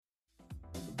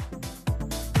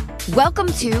Welcome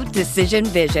to Decision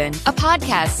Vision, a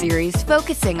podcast series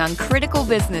focusing on critical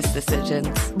business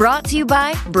decisions. Brought to you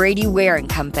by Brady Ware &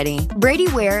 Company. Brady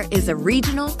Ware is a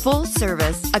regional,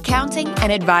 full-service accounting and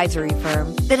advisory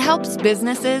firm that helps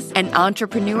businesses and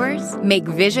entrepreneurs make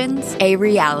visions a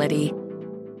reality.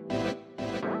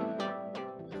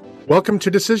 Welcome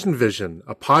to Decision Vision,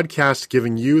 a podcast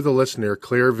giving you, the listener,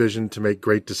 clear vision to make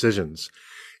great decisions.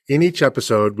 In each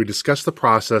episode, we discuss the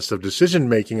process of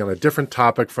decision-making on a different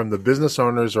topic from the business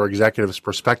owner's or executive's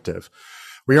perspective.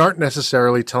 We aren't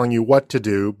necessarily telling you what to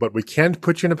do, but we can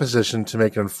put you in a position to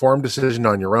make an informed decision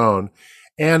on your own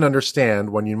and understand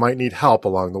when you might need help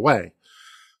along the way.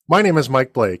 My name is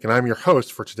Mike Blake, and I'm your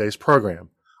host for today's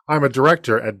program. I'm a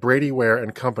director at Brady Ware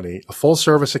 & Company, a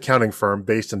full-service accounting firm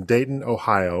based in Dayton,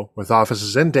 Ohio, with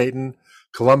offices in Dayton,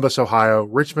 Columbus, Ohio,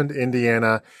 Richmond,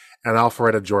 Indiana, and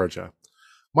Alpharetta, Georgia.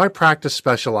 My practice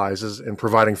specializes in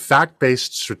providing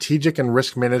fact-based strategic and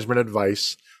risk management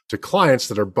advice to clients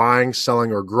that are buying,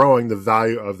 selling, or growing the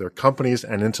value of their companies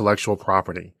and intellectual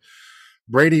property.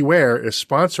 Brady Ware is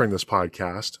sponsoring this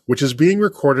podcast, which is being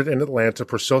recorded in Atlanta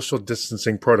per social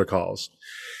distancing protocols.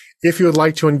 If you would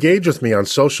like to engage with me on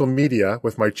social media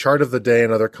with my chart of the day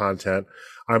and other content,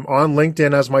 I'm on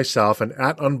LinkedIn as myself and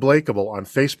at Unblakeable on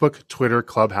Facebook, Twitter,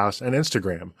 Clubhouse, and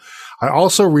Instagram. I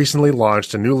also recently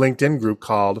launched a new LinkedIn group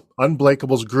called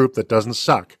Unblakeable's Group That Doesn't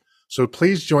Suck, so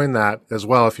please join that as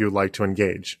well if you would like to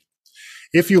engage.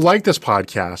 If you like this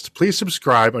podcast, please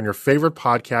subscribe on your favorite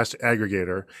podcast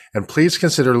aggregator, and please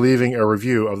consider leaving a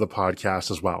review of the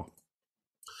podcast as well.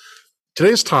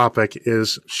 Today's topic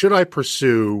is, should I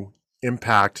pursue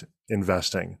impact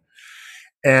investing?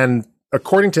 And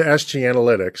according to SG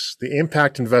Analytics, the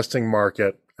impact investing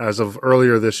market as of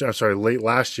late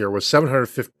last year was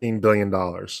 $715 billion.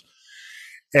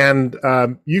 And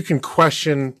you can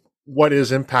question what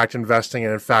is impact investing,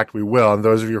 and in fact, we will. And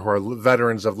those of you who are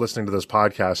veterans of listening to this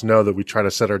podcast know that we try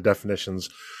to set our definitions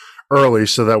early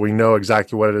so that we know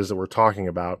exactly what it is that we're talking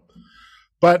about.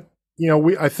 But,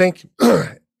 I think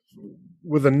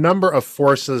with a number of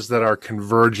forces that are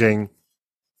converging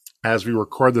as we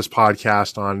record this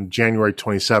podcast on January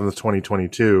 27th,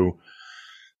 2022,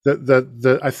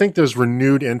 I think there's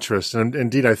renewed interest, and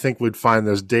indeed I think we'd find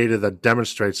there's data that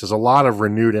demonstrates there's a lot of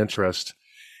renewed interest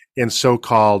in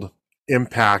so-called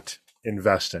impact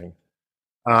investing.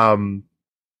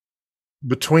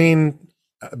 Between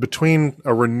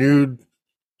a renewed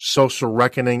social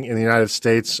reckoning in the United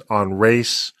States on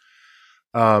race,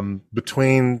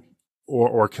 between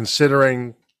or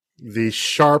considering the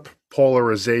sharp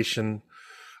polarization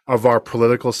of our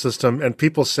political system, and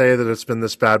people say that it's been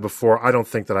this bad before. I don't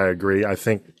think that I agree. I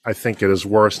think it is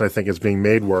worse, and I think it's being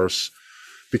made worse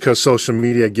because social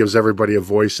media gives everybody a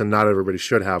voice, and not everybody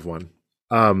should have one.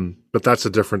 But that's a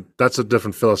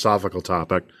different philosophical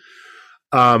topic.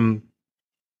 In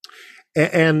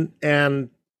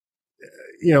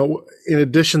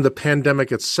addition, the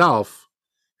pandemic itself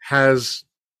has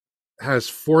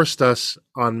forced us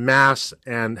en masse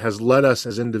and has led us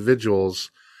as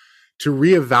individuals to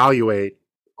reevaluate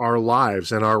our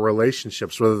lives and our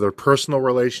relationships, whether they're personal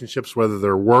relationships, whether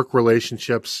they're work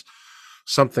relationships,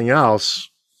 something else.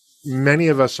 Many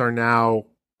of us are now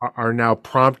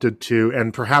prompted to,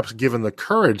 and perhaps given the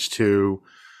courage to,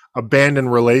 abandon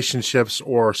relationships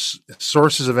or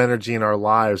sources of energy in our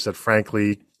lives that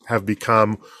frankly have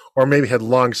become, or maybe had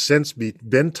long since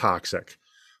been toxic,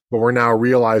 but we're now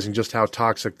realizing just how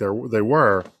toxic they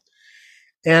were.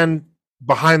 And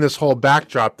behind this whole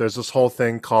backdrop, there's this whole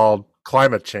thing called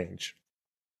climate change.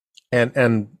 And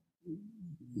I'm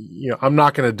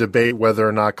not going to debate whether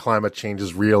or not climate change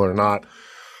is real or not.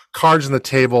 Cards on the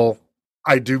table,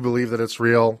 I do believe that it's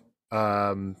real.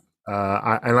 And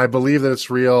I believe that it's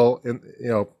real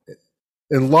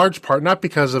in large part, not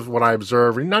because of what I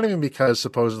observe, and not even because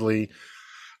supposedly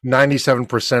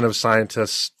 97% of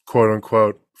scientists, quote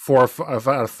unquote, 4 out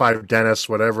of 5 dentists,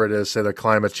 whatever it is, say that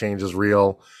climate change is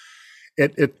real.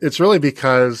 It's really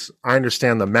because I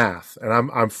understand the math, and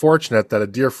I'm fortunate that a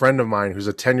dear friend of mine who's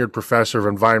a tenured professor of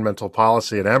environmental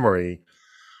policy at Emory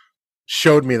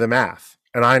showed me the math,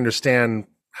 and I understand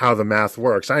how the math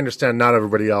works. I understand not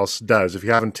everybody else does. If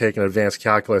you haven't taken advanced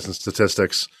calculus and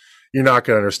statistics, you're not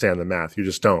going to understand the math. You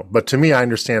just don't. But to me, I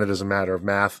understand it as a matter of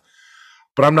math,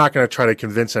 but I'm not going to try to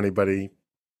convince anybody.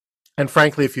 And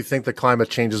frankly, if you think that climate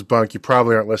change is bunk, you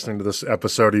probably aren't listening to this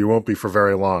episode, or you won't be for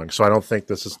very long. So I don't think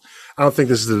this is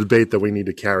a debate that we need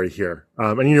to carry here.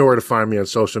 And you know where to find me on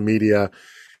social media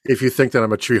if you think that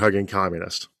I'm a tree-hugging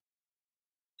communist.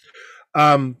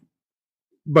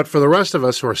 But for the rest of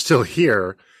us who are still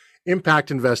here,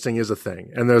 impact investing is a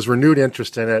thing, and there's renewed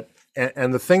interest in it.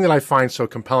 And the thing that I find so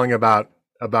compelling about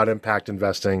about impact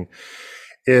investing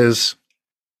is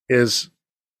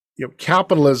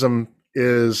capitalism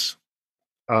is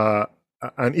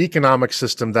an economic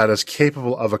system that is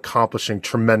capable of accomplishing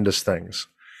tremendous things.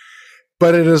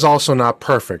 But it is also not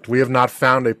perfect. We have not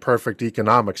found a perfect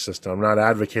economic system. I'm not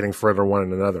advocating for either one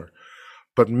and another.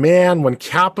 But man, when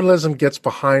capitalism gets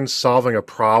behind solving a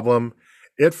problem,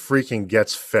 it freaking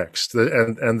gets fixed.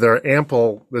 And there's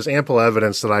ample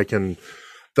evidence that I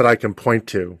can point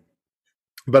to.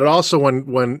 But also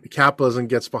when capitalism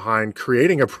gets behind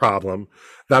creating a problem,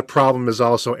 that problem is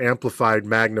also amplified,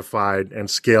 magnified, and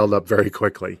scaled up very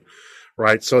quickly,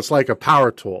 right? So it's like a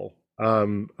power tool.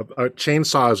 A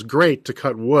chainsaw is great to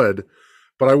cut wood,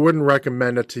 but I wouldn't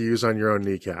recommend it to use on your own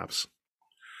kneecaps.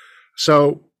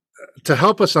 So to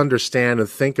help us understand and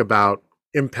think about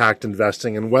impact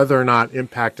investing and whether or not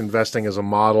impact investing is a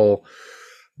model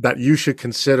that you should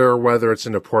consider, whether it's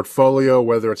in a portfolio,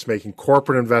 whether it's making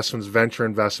corporate investments, venture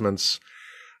investments,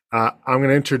 I'm going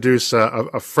to introduce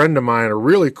a friend of mine, a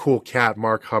really cool cat,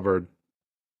 Mark Hubbard,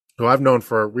 who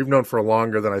we've known for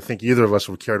longer than I think either of us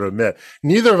would care to admit.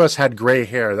 Neither of us had gray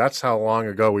hair. That's how long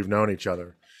ago we've known each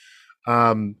other.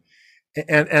 And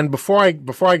before I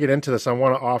get into this, I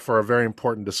want to offer a very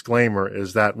important disclaimer: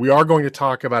 is that we are going to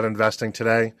talk about investing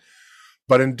today,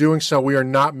 but in doing so, we are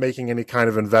not making any kind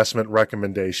of investment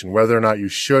recommendation, whether or not you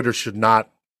should or should not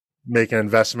make an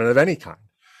investment of any kind.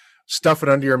 Stuff it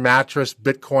under your mattress,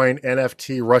 Bitcoin,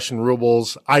 NFT, Russian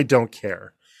rubles, I don't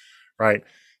care, right?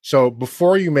 So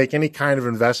before you make any kind of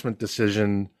investment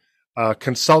decision,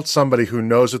 consult somebody who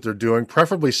knows what they're doing,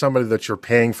 preferably somebody that you're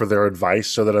paying for their advice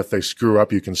so that if they screw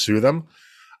up, you can sue them.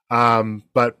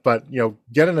 But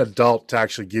get an adult to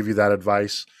actually give you that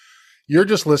advice. You're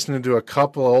just listening to a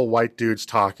couple of old white dudes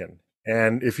talking.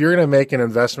 And if you're going to make an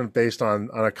investment based on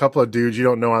a couple of dudes you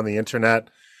don't know on the internet,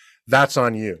 that's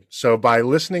on you. So by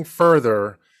listening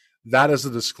further, that is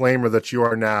a disclaimer that you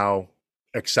are now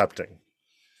accepting.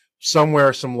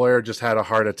 Somewhere, some lawyer just had a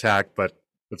heart attack, but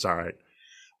it's all right.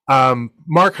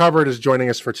 Mark Hubbard is joining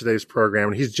us for today's program,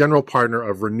 and he's general partner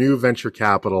of Renew Venture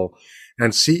Capital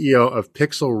and CEO of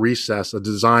Pixel Recess, a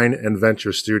design and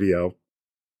venture studio.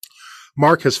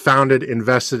 Mark has founded,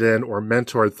 invested in, or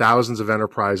mentored thousands of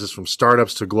enterprises from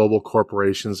startups to global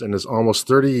corporations in his almost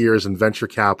 30 years in venture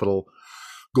capital,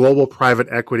 global private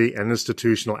equity, and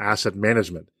institutional asset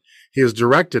management. He has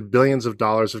directed billions of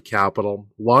dollars of capital,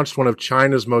 launched one of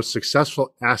China's most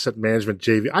successful asset management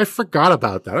JV. I forgot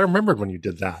about that. I remembered when you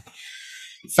did that.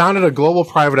 Founded a global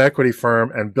private equity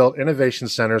firm and built innovation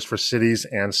centers for cities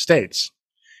and states.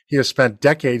 He has spent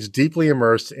decades deeply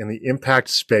immersed in the impact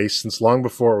space since long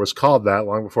before it was called that,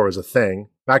 long before it was a thing.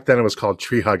 Back then it was called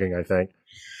tree hugging, I think,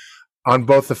 on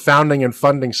both the founding and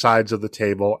funding sides of the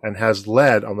table, and has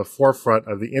led on the forefront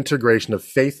of the integration of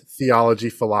faith, theology,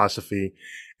 philosophy,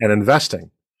 and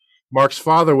investing. Mark's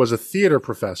father was a theater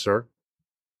professor.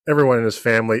 Everyone in his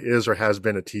family is or has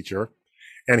been a teacher.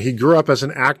 And he grew up as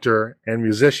an actor and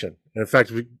musician. And in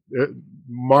fact,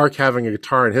 Mark having a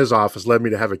guitar in his office led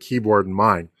me to have a keyboard in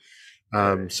mine.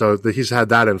 He's had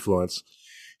that influence.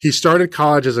 He started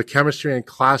college as a chemistry and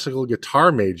classical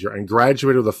guitar major and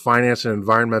graduated with a finance and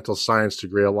environmental science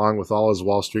degree along with all his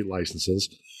Wall Street licenses.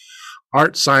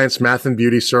 Art, science, math and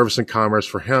beauty, service and commerce,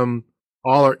 for him,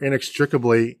 all are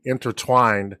inextricably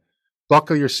intertwined.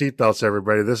 Buckle your seatbelts,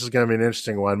 everybody. This is going to be an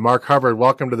interesting one. Mark Hubbard,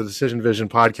 welcome to the Decision Vision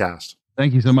podcast.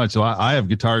 Thank you so much. So I have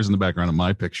guitars in the background of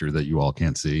my picture that you all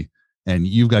can't see, and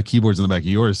you've got keyboards in the back of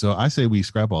yours. So I say we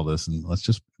scrap all this and let's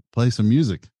just play some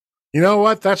music. You know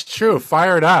what? That's true.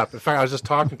 Fire it up. In fact, I was just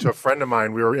talking to a friend of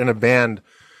mine. We were in a band,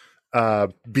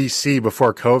 BC,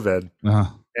 before COVID. Uh-huh.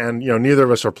 And, neither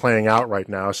of us are playing out right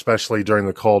now, especially during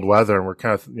the cold weather. And we're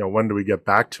kind of, when do we get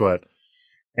back to it?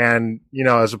 And,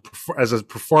 as a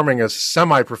performing as a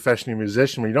semi-professional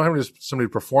musician, when you don't have somebody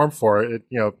to perform for it,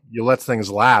 you let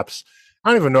things lapse. I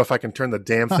don't even know if I can turn the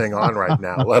damn thing on right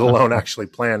now, let alone actually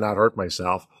play and not hurt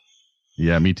myself.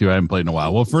 Yeah, me too. I haven't played in a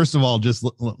while. Well, first of all, just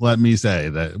let me say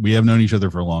that we have known each other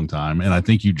for a long time. And I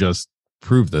think you just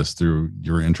proved this through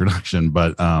your introduction,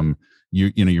 but,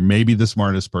 you're maybe the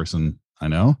smartest person I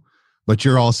know, but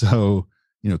you're also,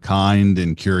 kind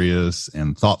and curious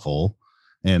and thoughtful.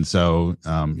 And so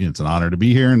it's an honor to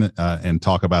be here and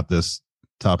talk about this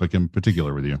topic in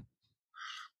particular with you.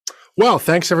 Well,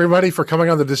 thanks everybody for coming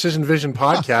on the Decision Vision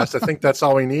podcast. I think that's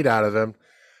all we need out of him.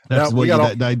 That's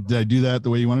did I do that the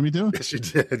way you wanted me to? Yes, you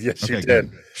did. Yes, okay, you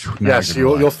did. Good. Yes,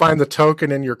 you'll find the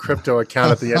token in your crypto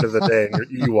account at the end of the day, in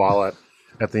your e-wallet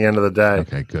at the end of the day.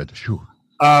 Okay, good.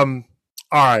 All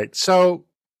right. So,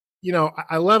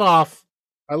 I let off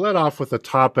I led off with a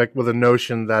topic with a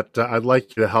notion that I'd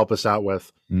like you to help us out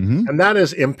with, Mm-hmm. and that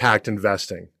is impact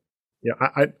investing.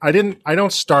 I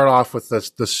don't start off with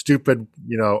the stupid,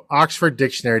 Oxford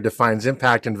Dictionary defines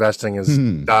impact investing as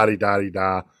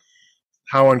da-di-da-di-da.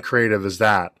 How uncreative is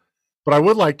that? But I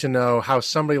would like to know how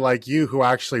somebody like you who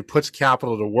actually puts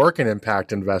capital to work in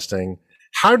impact investing,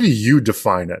 how do you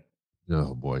define it?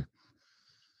 Oh boy.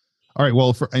 All right.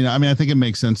 Well, I think it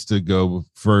makes sense to go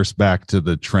first back to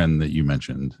the trend that you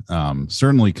mentioned.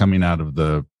 Certainly coming out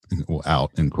of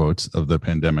out in quotes of the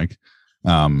pandemic,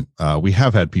 we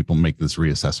have had people make this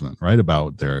reassessment, right,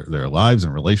 about their lives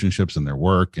and relationships and their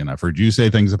work. And I've heard you say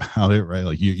things about it, right?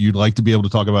 Like you'd like to be able to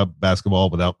talk about basketball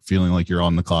without feeling like you're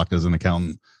on the clock as an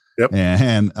accountant. Yep.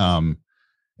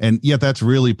 And yet that's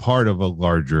really part of a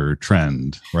larger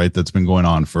trend, right? That's been going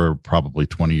on for probably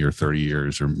 20 or 30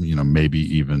 years, or, maybe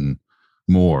even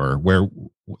more, where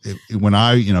when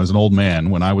I, as an old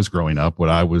man, when I was growing up, what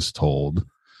I was told,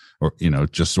 or,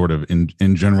 just sort of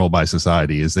in general by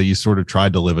society, is that you sort of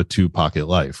tried to live a two-pocket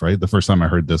life, right? The first time I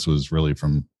heard this was really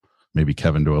from maybe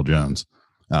Kevin Doyle Jones,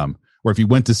 where if you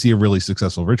went to see a really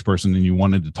successful rich person and you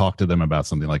wanted to talk to them about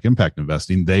something like impact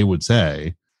investing, they would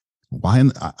say, why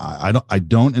I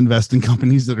don't invest in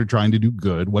companies that are trying to do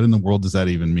good. What in the world does that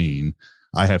even mean?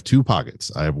 I have two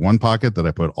pockets. I have one pocket that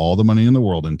I put all the money in the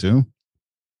world into,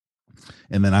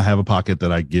 and then I have a pocket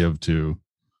that I give to,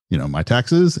 my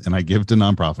taxes, and I give to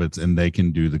nonprofits, and they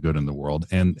can do the good in the world.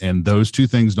 And those two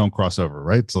things don't cross over,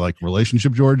 right? So like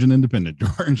relationship George and independent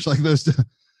George, like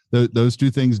those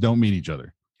two things don't meet each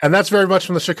other. And that's very much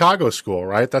from the Chicago school,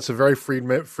 right? That's a very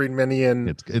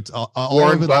Friedmanian. It's all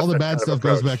of it. All the bad stuff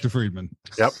goes back to Friedman.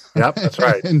 Yep, that's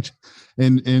right.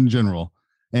 in general,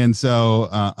 and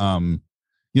so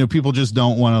people just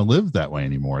don't want to live that way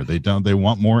anymore. They don't. They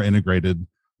want more integrated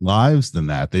lives than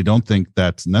that. They don't think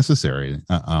that's necessary.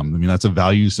 That's a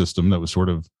value system that was sort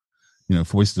of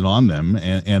foisted on them,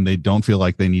 and they don't feel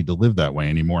like they need to live that way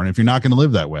anymore. And if you're not going to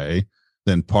live that way,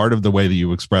 then part of the way that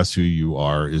you express who you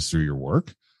are is through your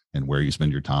work and where you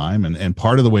spend your time. And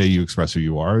part of the way you express who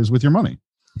you are is with your money.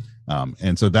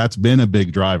 And so that's been a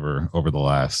big driver over the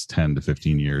last 10 to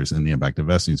 15 years in the impact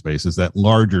investing space, is that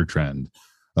larger trend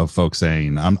of folks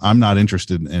saying, I'm not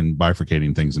interested in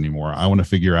bifurcating things anymore. I want to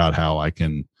figure out how I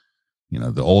can,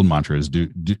 the old mantra is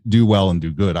do well and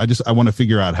do good. I want to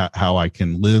figure out how I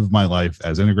can live my life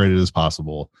as integrated as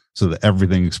possible so that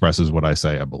everything expresses what I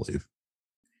say I believe.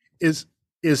 Is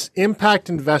impact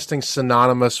investing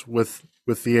synonymous with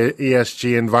the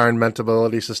ESG,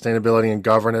 environmentability, sustainability, and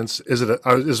governance?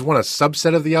 Is one a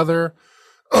subset of the other?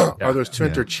 Are those two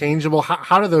interchangeable?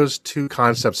 How do those two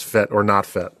concepts fit or not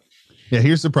fit? Yeah,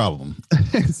 here's the problem.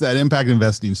 It's that impact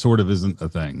investing sort of isn't a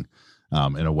thing,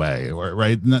 in a way,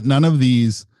 right? None of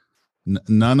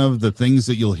the things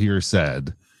that you'll hear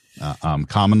said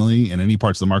commonly in any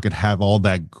parts of the market have all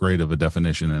that great of a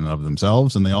definition in and of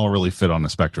themselves, and they all really fit on a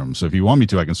spectrum. So if you want me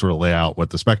to, I can sort of lay out what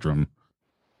the spectrum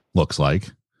looks like,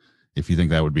 if you think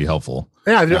that would be helpful.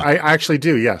 Yeah, I actually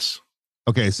do. Yes.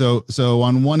 Okay. So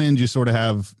on one end, you sort of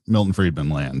have Milton Friedman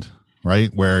land, right?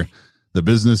 Where the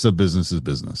business of business is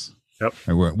business. Yep.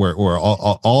 Where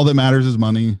all that matters is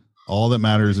money. All that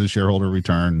matters is shareholder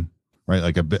return, right?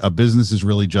 Like a business is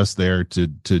really just there to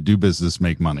do business,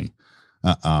 make money.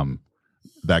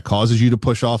 That causes you to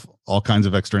push off all kinds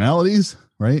of externalities,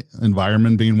 right?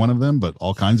 Environment being one of them, but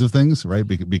all kinds of things, right?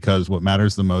 Because what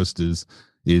matters the most is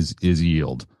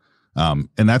yield. And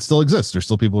that still exists. There's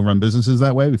still people who run businesses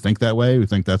that way. We think that way. We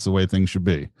think that's the way things should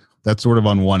be. That's sort of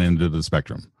on one end of the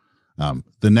spectrum.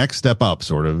 The next step up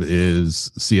sort of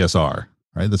is CSR,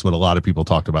 right? That's what a lot of people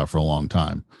talked about for a long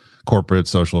time. Corporate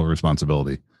social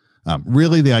responsibility.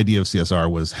 Really the idea of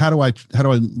CSR was how do I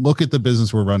look at the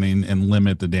business we're running and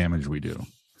limit the damage we do,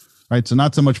 right? So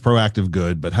not so much proactive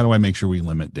good, but how do I make sure we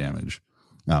limit damage?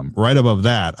 Right above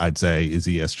that, I'd say, is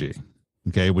ESG,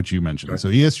 okay, which you mentioned. So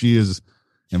ESG is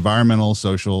environmental,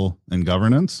 social, and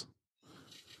governance,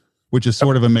 which is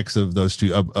sort of a mix of those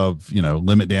two of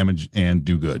limit damage and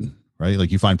do good, right?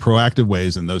 Like you find proactive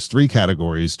ways in those three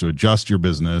categories to adjust your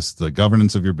business, the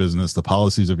governance of your business, the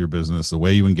policies of your business, the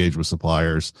way you engage with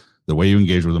suppliers, the way you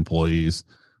engage with employees,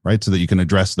 right? So that you can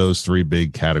address those three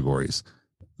big categories.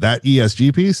 That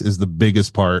ESG piece is the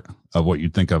biggest part of what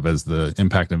you'd think of as the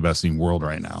impact investing world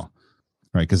right now,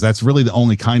 right? Because that's really the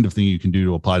only kind of thing you can do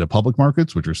to apply to public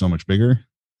markets, which are so much bigger,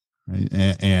 right?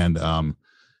 And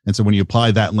so when you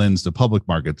apply that lens to public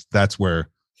markets, that's where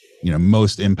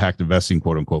most impact investing,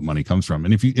 quote unquote, money comes from.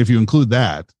 And if you include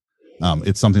that,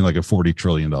 it's something like a $40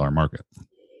 trillion market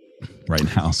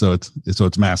right now. So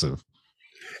it's massive.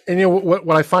 And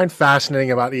what I find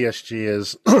fascinating about ESG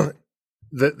is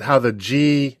how the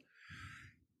G,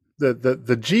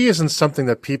 the G isn't something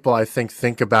that people, I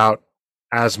think about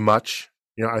as much.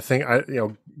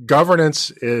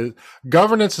 Governance is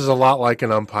a lot like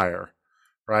an umpire,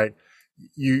 right?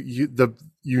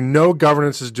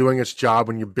 Governance is doing its job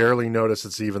when you barely notice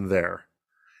it's even there.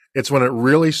 It's when it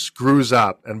really screws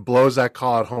up and blows that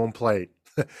call at home plate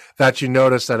that you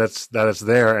notice that it's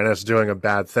there and it's doing a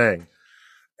bad thing.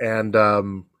 And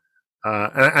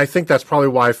I think that's probably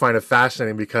why I find it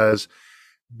fascinating, because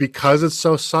it's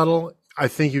so subtle. I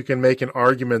think you can make an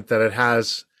argument that it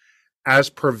has as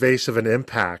pervasive an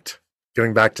impact,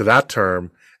 getting back to that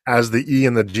term, as the E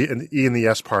and the G and the E and the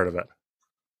S part of it.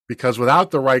 Because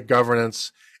without the right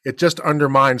governance, it just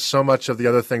undermines so much of the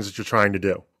other things that you're trying to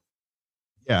do.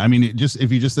 Yeah, I mean,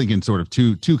 if you just think in sort of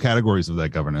two categories of that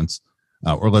governance,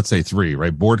 or let's say three,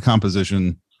 right? Board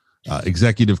composition,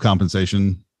 executive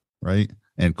compensation, right,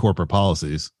 and corporate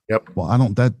policies. Yep. Well,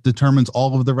 that determines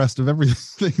all of the rest of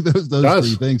everything. those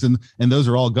three things, and those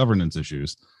are all governance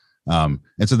issues. And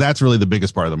so that's really the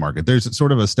biggest part of the market. There's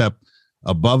sort of a step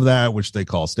above that, which they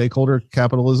call stakeholder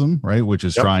capitalism, right? Which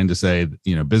is trying to say,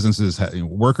 businesses,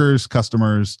 workers,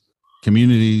 customers,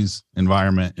 communities,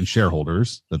 environment, and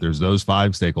shareholders, that there's those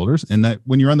five stakeholders. And that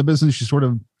when you run the business, you sort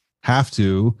of have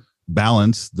to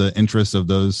balance the interests of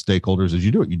those stakeholders as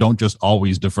you do it. You don't just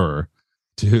always defer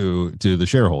to the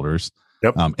shareholders.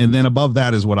 Yep. And then above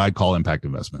that is what I call impact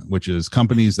investment, which is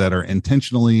companies that are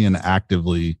intentionally and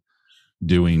actively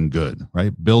doing good,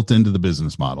 right? Built into the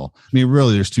business model. I mean,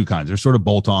 really, there's two kinds. There's sort of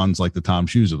bolt-ons like the Tom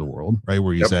Shoes of the world, right?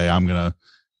 Where you say, I'm going to,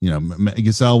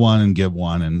 you sell one and give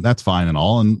one, and that's fine and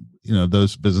all. And,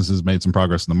 those businesses made some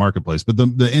progress in the marketplace. But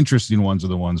the interesting ones are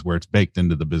the ones where it's baked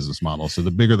into the business model. So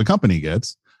the bigger the company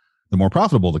gets, the more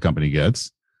profitable the company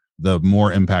gets, the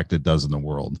more impact it does in the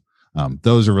world.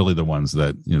 Those are really the ones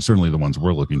that, certainly the ones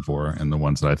we're looking for, and the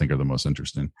ones that I think are the most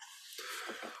interesting.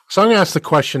 So I'm going to ask the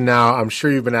question now. I'm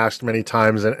sure you've been asked many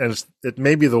times, and it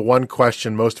may be the one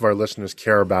question most of our listeners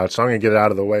care about. So I'm going to get it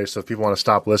out of the way. So if people want to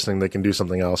stop listening, they can do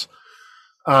something else.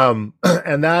 And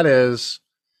that is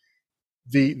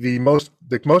the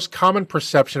most common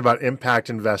perception about impact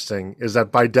investing is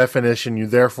that by definition, you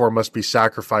therefore must be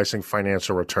sacrificing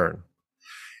financial return.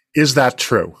 Is that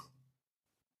true?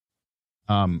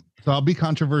 So I'll be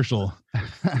controversial.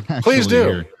 Please do.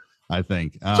 Here, I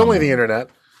think it's only the internet.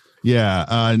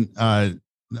 Yeah.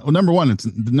 Well, number one,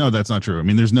 that's not true. I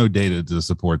mean, there's no data to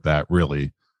support that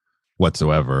really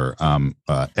whatsoever.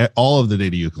 All of the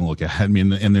data you can look at, I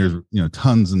mean, and there's,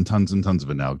 tons and tons and tons of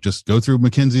it now. Just go through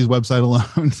McKinsey's website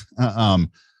alone.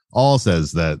 All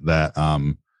says that,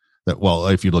 well,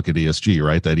 if you look at ESG,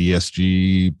 right, that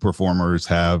ESG performers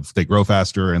they grow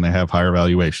faster and they have higher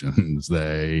valuations.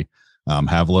 They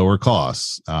have lower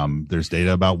costs. There's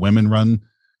data about women-run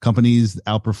companies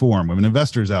outperform, women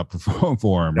investors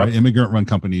outperform, right? Immigrant-run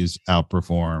companies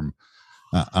outperform.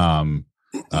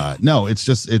 No, it's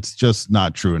just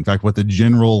not true. In fact, what the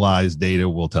generalized data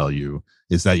will tell you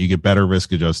is that you get better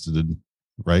risk-adjusted,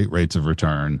 right, rates of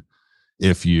return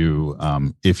if you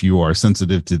are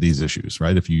sensitive to these issues,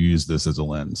 right? If you use this as a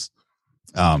lens.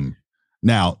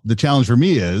 Now, the challenge for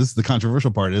me is, the controversial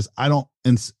part is,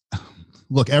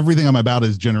 look, everything I'm about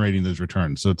is generating those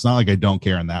returns. So it's not like I don't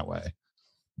care in that way.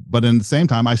 But in the same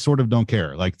time, I sort of don't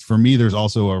care. Like, for me, there's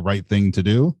also a right thing to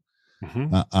do.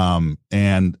 Mm-hmm.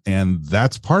 And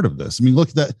that's part of this. I mean, look,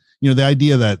 that, the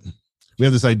idea that we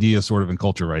have this idea sort of in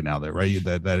culture right now that, right,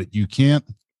 that you can't,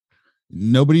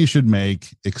 nobody should make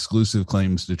exclusive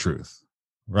claims to truth,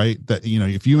 right? That,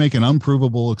 if you make an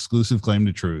unprovable exclusive claim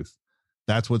to truth,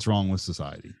 that's what's wrong with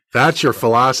society. That's your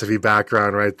philosophy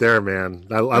background right there, man.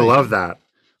 I love that.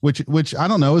 Which I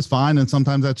don't know is fine, and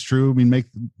sometimes that's true. I mean,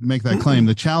 make that claim.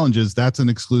 The challenge is that's an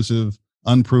exclusive,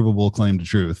 unprovable claim to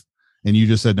truth, and you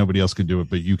just said nobody else could do it,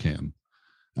 but you can.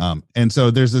 And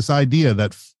so there's this idea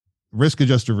that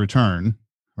risk-adjusted return,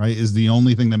 right, is the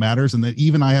only thing that matters, and that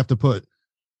even I have to put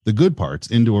the good parts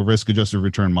into a risk-adjusted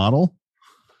return model,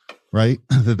 right?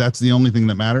 That's the only thing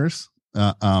that matters.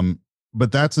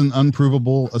 But that's an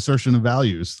unprovable assertion of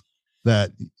values,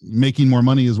 that making more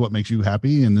money is what makes you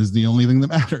happy and is the only thing that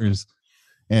matters.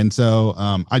 And so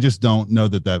I just don't know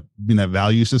that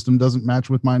value system doesn't match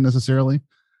with mine necessarily,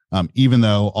 even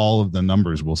though all of the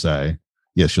numbers will say,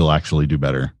 yes, you'll actually do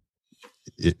better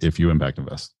if you impact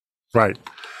invest. Right.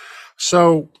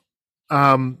 So,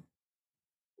 so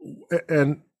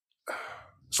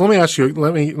let me ask you,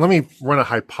 let me run a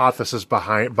hypothesis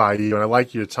by you, and I'd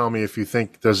like you to tell me if you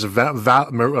think there's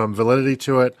validity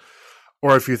to it,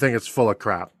 or if you think it's full of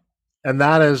crap. And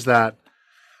that is that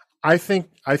I think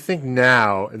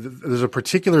now there's a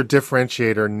particular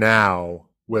differentiator now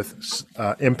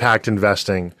impact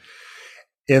investing,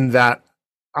 in that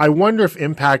I wonder if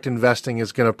impact investing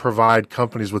is going to provide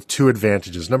companies with two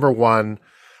advantages. Number one,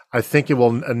 I think it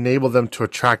will enable them to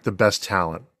attract the best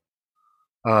talent,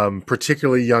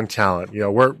 particularly young talent. You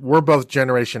know, we're both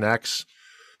Generation X.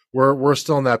 We're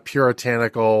still in that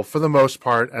puritanical, for the most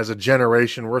part, as a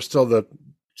generation. We're still the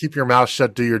keep your mouth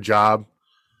shut, do your job.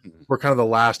 We're kind of the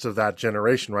last of that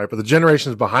generation, right? But the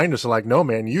generations behind us are like, no,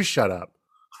 man, you shut up,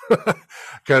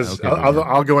 because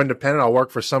I'll go independent. I'll work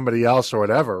for somebody else or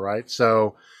whatever, right?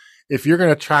 So if you're going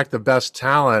to attract the best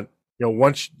talent, you know,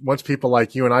 once people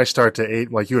like you and I start to age,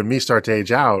 like you and me start to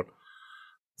age out,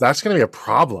 that's going to be a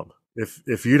problem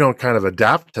if you don't kind of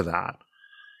adapt to that.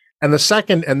 And the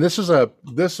second, and this was a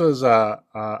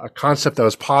concept that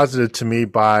was posited to me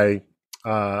by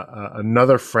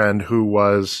another friend who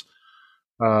was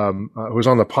on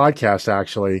the podcast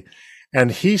actually,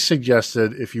 and he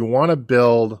suggested if you want to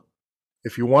build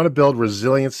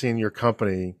resiliency in your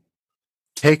company,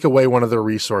 take away one of their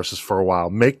resources for a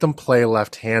while, make them play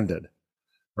left-handed,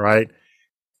 right?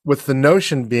 With the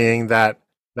notion being that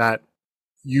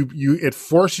it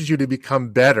forces you to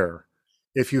become better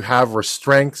if you have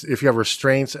restraints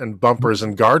and bumpers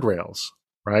and guardrails,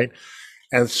 right?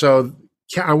 And so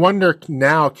I wonder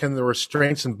now, can the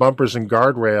restraints and bumpers and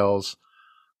guardrails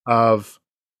of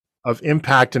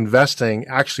impact investing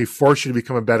actually force you to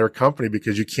become a better company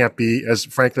because you can't be as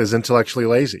intellectually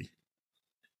lazy?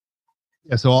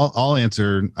 Yeah, so I'll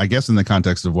answer, I guess, in the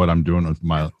context of what I'm doing with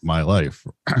my life,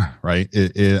 right?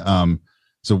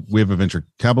 So we have a venture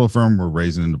capital firm. We're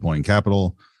raising and deploying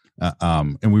capital,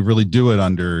 and we really do it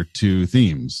under two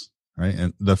themes, right?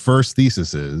 And the first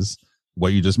thesis is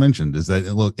what you just mentioned, is that,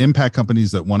 look, impact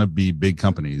companies that want to be big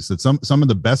companies, that some of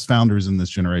the best founders in this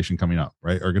generation coming up,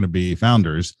 right, are going to be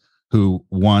founders who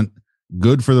want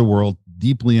good for the world,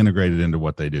 deeply integrated into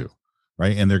what they do,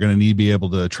 right? And they're going to need to be able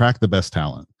to attract the best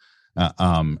talent.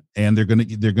 And they're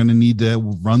going to need to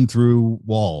run through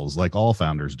walls like all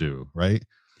founders do, right?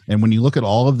 And when you look at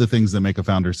all of the things that make a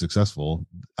founder successful,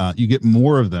 you get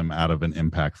more of them out of an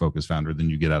impact focused founder than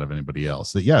you get out of anybody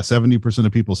else. That 70%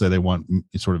 of people say they want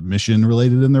sort of mission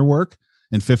related in their work,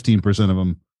 and 15% of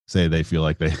them say they feel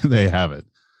like they have it.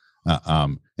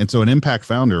 And so an impact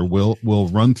founder will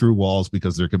run through walls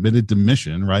because they're committed to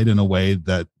mission, right, in a way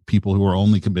that people who are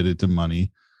only committed to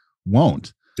money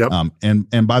won't. Yep.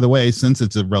 And by the way, since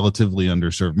it's a relatively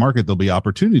underserved market, there'll be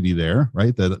opportunity there,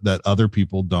 right, that other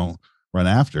people don't run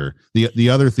after. The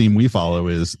other theme we follow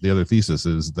is, the other thesis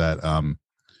is that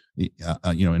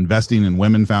investing in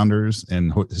women founders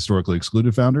and historically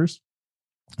excluded founders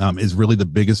is really the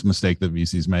biggest mistake that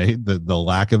VCs made. The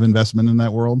lack of investment in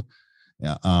that world,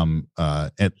 and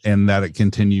that it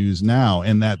continues now,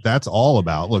 and that's all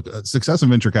about, look, success in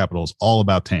venture capital is all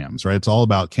about TAMs, right? It's all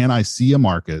about, can I see a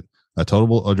market, a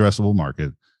total addressable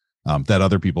market that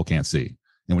other people can't see?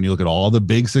 And when you look at all the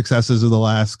big successes of the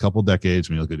last couple decades,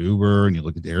 when you look at Uber and you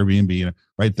look at Airbnb,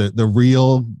 right, the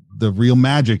real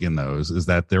magic in those is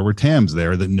that there were TAMs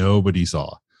there that nobody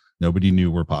saw, nobody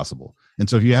knew were possible. And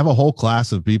so if you have a whole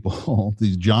class of people,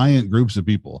 these giant groups of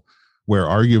people, where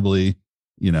arguably,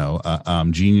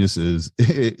 genius is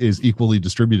equally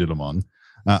distributed among,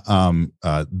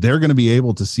 they're going to be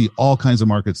able to see all kinds of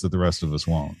markets that the rest of us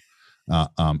won't.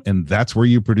 And that's where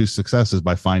you produce success, is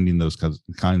by finding those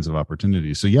kinds of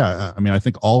opportunities. So yeah, I mean, I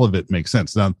think all of it makes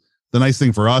sense. Now, the nice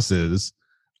thing for us is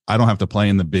I don't have to play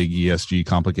in the big ESG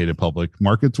complicated public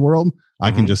markets world. Mm-hmm.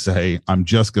 I can just say, I'm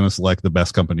just going to select the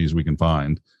best companies we can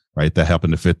find, right, that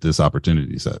happen to fit this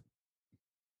opportunity set.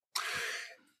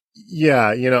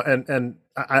 Yeah, and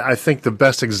I think the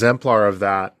best exemplar of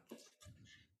that,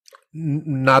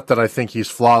 not that I think he's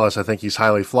flawless, I think he's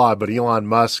highly flawed, but Elon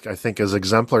Musk, I think, is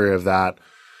exemplary of that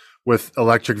with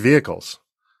electric vehicles.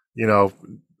 The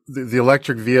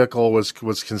electric vehicle was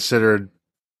considered,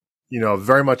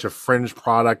 very much a fringe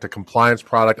product, a compliance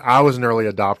product. I was an early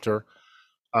adopter,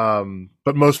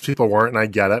 but most people weren't, and I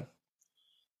get it.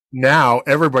 Now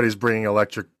everybody's bringing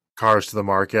electric cars to the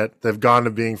market. They've gone to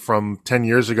being, from 10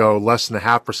 years ago, less than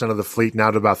 0.5% of the fleet,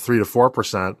 now to about 3 to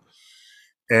 4%.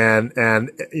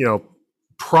 And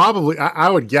probably, I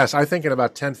would guess, I think in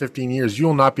about 10, 15 years, you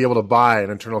will not be able to buy an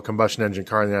internal combustion engine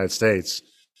car in the United States,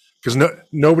 because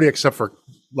nobody except for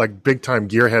like big time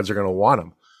gearheads are going to want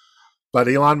them. But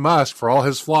Elon Musk, for all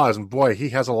his flaws, and boy, he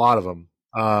has a lot of them.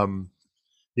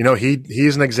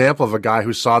 He's an example of a guy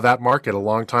who saw that market a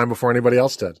long time before anybody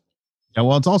else did. Yeah,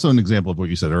 well, it's also an example of what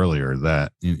you said earlier,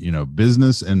 that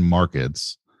business and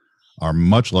markets are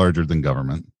much larger than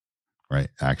government, right?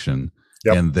 Action.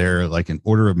 Yep. And they're like an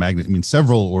order of magnitude,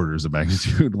 several orders of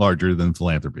magnitude larger than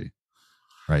philanthropy,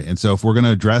 Right. And so if we're going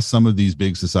to address some of these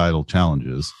big societal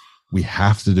challenges, we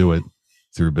have to do it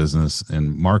through business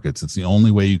and markets. It's the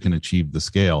only way you can achieve the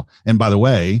scale. And by the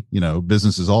way,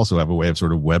 businesses also have a way of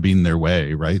sort of webbing their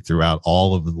way right throughout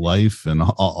all of life and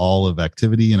all of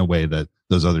activity in a way that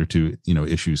those other two,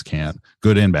 issues can't,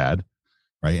 good and bad.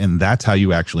 Right. And that's how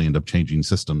you actually end up changing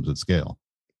systems at scale.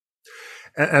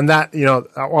 And that,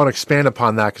 I want to expand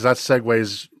upon that because that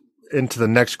segues into the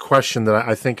next question that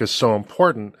I think is so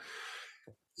important.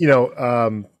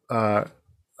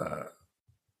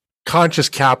 Conscious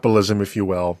capitalism, if you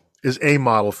will, is a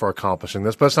model for accomplishing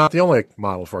this, but it's not the only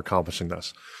model for accomplishing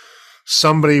this.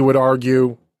 Somebody would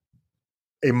argue,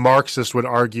 a Marxist would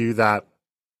argue that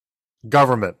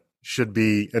government should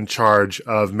be in charge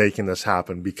of making this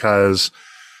happen because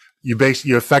you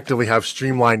effectively have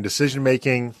streamlined decision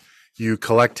making. You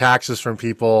collect taxes from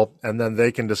people, and then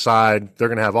they can decide they're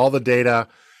going to have all the data,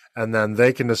 and then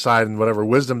they can decide in whatever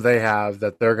wisdom they have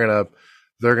that they're going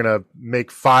to make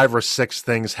 5 or 6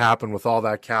 things happen with all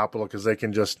that capital because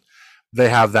they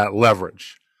have that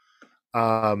leverage.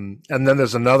 And then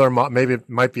there's another, maybe it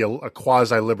might be a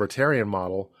quasi-libertarian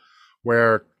model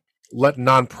where let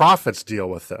nonprofits deal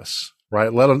with this,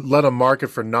 right? Let a market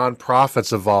for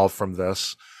nonprofits evolve from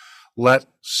this. Let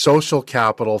social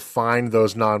capital find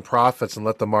those nonprofits and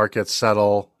let the market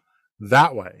settle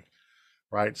that way,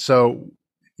 right? So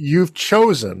you've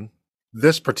chosen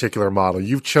this particular model.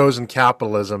 You've chosen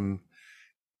capitalism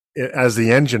as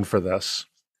the engine for this.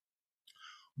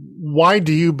 Why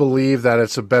do you believe that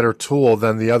it's a better tool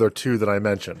than the other two that I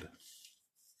mentioned?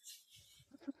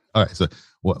 All right. So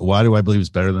why do I believe it's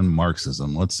better than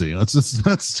Marxism? Let's see. Let's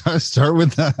start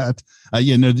with that.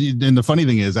 And the funny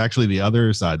thing is actually the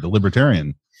other side, the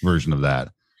libertarian version of that,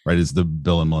 right, is the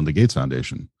Bill and Melinda Gates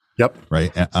Foundation. Yep.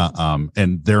 Right.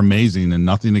 And they're amazing and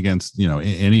nothing against,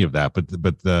 any of that. But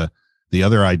the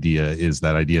other idea is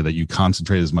that idea that you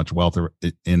concentrate as much wealth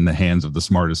in the hands of the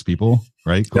smartest people,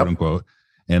 right? Quote unquote.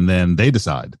 And then they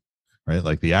decide, right?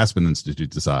 Like the Aspen Institute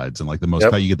decides, and like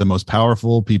you get the most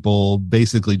powerful people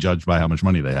basically judged by how much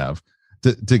money they have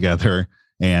together.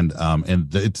 And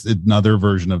it's another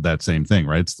version of that same thing,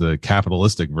 right? It's the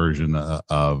capitalistic version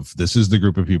of this is the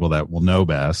group of people that will know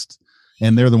best.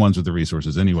 And they're the ones with the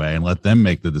resources anyway, and let them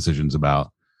make the decisions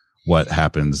about what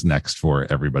happens next for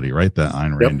everybody, right? The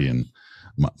Ayn Randian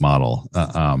model.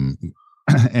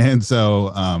 And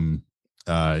so,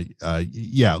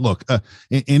 look,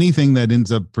 anything that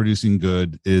ends up producing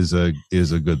good is a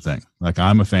good thing. Like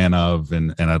I'm a fan of,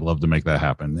 and I'd love to make that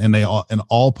happen. And they all, in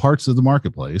all parts of the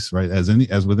marketplace, right? As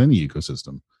with any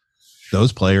ecosystem,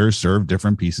 those players serve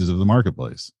different pieces of the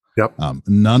marketplace. Yep.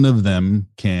 None of them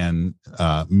can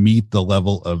meet the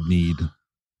level of need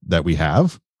that we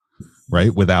have,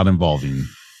 right, without involving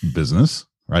business,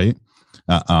 right?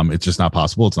 It's just not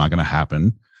possible. It's not going to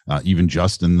happen, even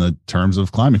just in the terms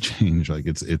of climate change. Like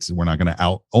we're not going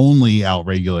to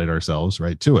out-regulate ourselves,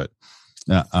 right, to it.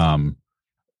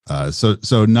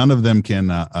 So none of them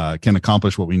can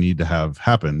accomplish what we need to have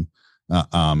happen.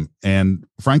 And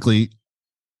frankly,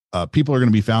 people are going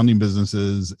to be founding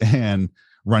businesses and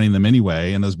running them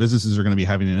anyway, and those businesses are going to be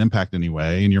having an impact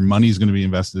anyway, and your money is going to be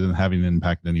invested in having an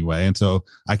impact anyway. And so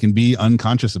I can be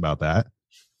unconscious about that,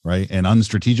 right, and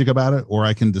unstrategic about it, or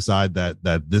I can decide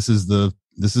that this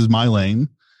is my lane,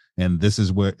 and this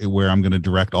is where I'm going to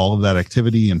direct all of that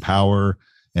activity and power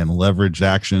and leveraged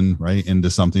action, right, into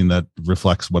something that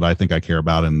reflects what I think I care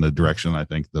about and the direction I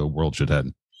think the world should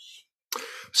head.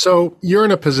 So you're in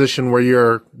a position where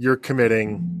you're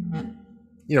committing,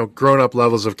 grown-up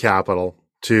levels of capital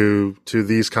to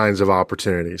these kinds of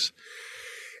opportunities.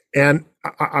 And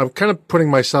I'm kind of putting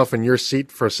myself in your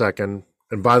seat for a second.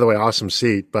 And by the way, awesome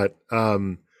seat, but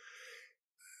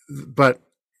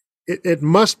it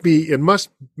must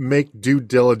make due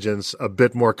diligence a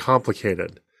bit more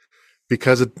complicated,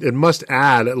 because it must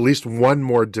add at least one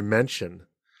more dimension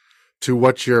to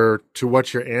what you're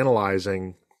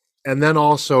analyzing, and then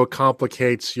also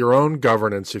complicates your own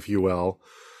governance, if you will,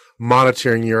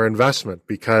 monitoring your investment,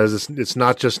 because it's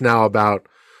not just now about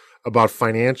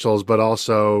financials, but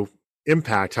also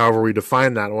impact, however we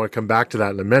define that. I want to come back to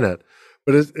that in a minute,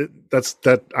 but that's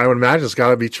I would imagine it's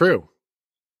got to be true.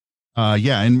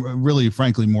 And really,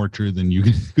 frankly, more true than you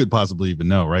could possibly even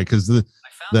know, right? Because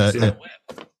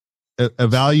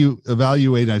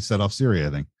evaluating, I set off Siri,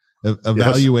 I think,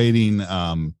 evaluating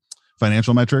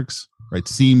financial metrics, right,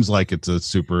 seems like it's a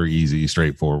super easy,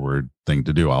 straightforward thing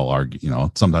to do. I'll argue,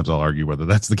 sometimes I'll argue whether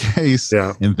that's the case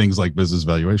in things like business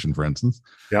valuation, for instance.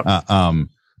 Yep.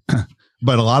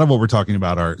 But a lot of what we're talking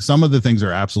about are some of the things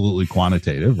are absolutely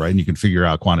quantitative, right? And you can figure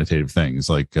out quantitative things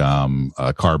like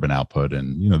carbon output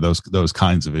and those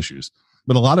kinds of issues.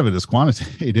 but a lot of it is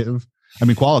qualitative,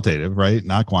 right?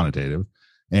 Not quantitative.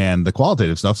 And the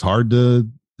qualitative stuff's hard to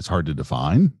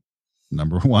define.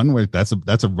 Number one, that's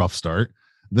a rough start.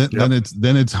 Then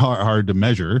it's hard to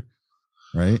measure,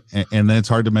 right? And then it's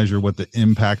hard to measure what the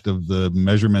impact of the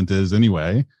measurement is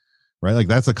anyway, right? Like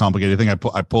that's a complicated thing. I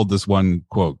pulled this one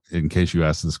quote in case you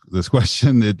asked this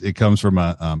question. It comes from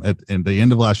at the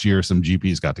end of last year, some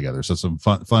GPs got together. So some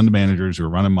fund managers who are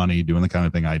running money, doing the kind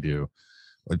of thing I do,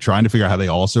 trying to figure out how they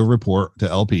also report to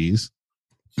LPs,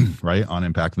 right, on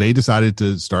impact. They decided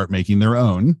to start making their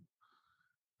own.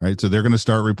 Right. So they're going to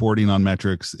start reporting on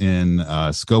metrics in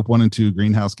scope 1 and 2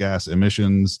 greenhouse gas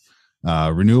emissions,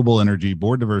 renewable energy,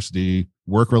 board diversity,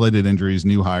 work-related injuries,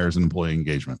 new hires, and employee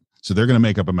engagement. So they're going to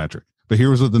make up a metric. But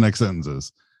here's what the next sentence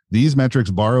is. These metrics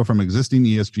borrow from existing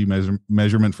ESG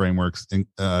measurement frameworks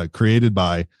created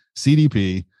by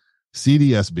CDP,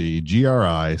 CDSB,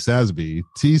 GRI, SASB,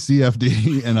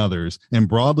 TCFD, and others, and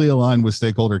broadly aligned with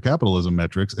stakeholder capitalism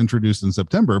metrics introduced in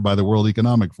September by the World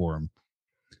Economic Forum.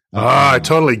 I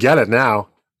totally get it now.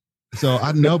 So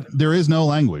I know there is no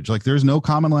language. Like there's no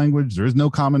common language. There is no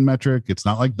common metric. It's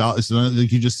not like it's not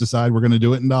like you just decide we're going to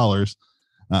do it in dollars.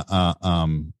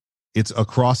 It's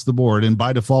across the board. And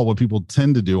by default, what people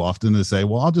tend to do often is say,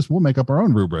 well, we'll make up our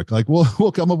own rubric. Like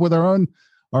we'll come up with our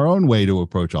own way to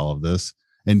approach all of this.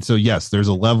 And so, yes, there's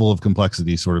a level of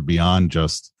complexity sort of beyond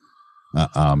just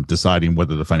deciding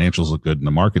whether the financials look good and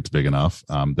the market's big enough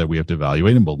that we have to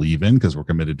evaluate and believe in because we're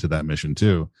committed to that mission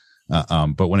too.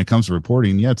 But when it comes to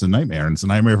reporting, yeah, it's a nightmare, and it's a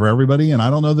nightmare for everybody. And I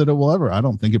don't know that I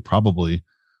don't think it probably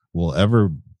will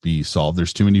ever be solved.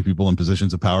 There's too many people in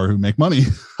positions of power who make money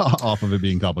off of it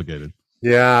being complicated.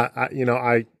 Yeah.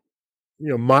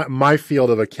 My field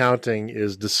of accounting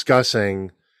is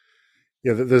discussing,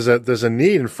 there's a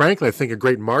need, and frankly, I think a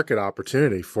great market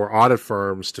opportunity for audit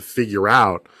firms to figure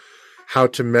out how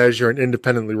to measure and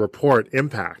independently report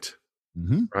impact.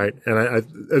 Mm-hmm. Right. And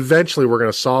eventually we're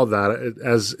going to solve that.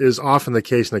 As is often the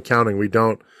case in accounting, we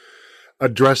don't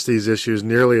address these issues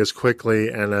nearly as quickly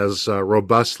and as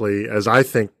robustly as I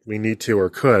think we need to or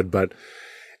could. But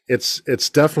it's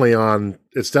definitely on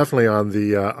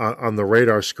the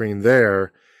radar screen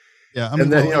there. Yeah.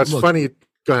 And then it's funny.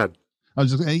 Go ahead. I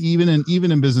was just even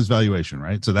in business valuation,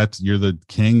 right? So you're the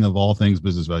king of all things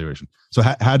business valuation. So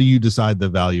how do you decide the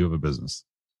value of a business?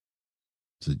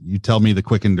 So you tell me the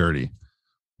quick and dirty.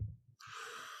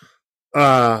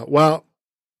 Well,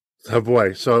 oh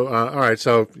boy. So, all right.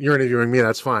 So you're interviewing me.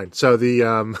 That's fine. So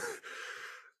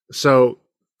so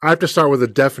I have to start with a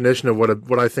definition of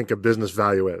what I think a business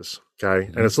value is. Okay.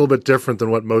 Mm-hmm. And it's a little bit different than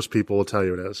what most people will tell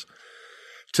you it is.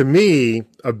 To me,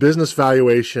 a business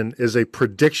valuation is a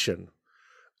prediction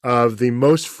of the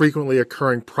most frequently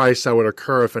occurring price that would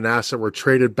occur if an asset were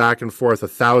traded back and forth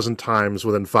 1,000 times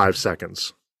within 5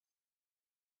 seconds.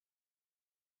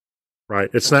 Right.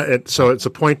 So it's a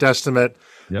point estimate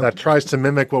that tries to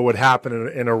mimic what would happen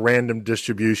in a random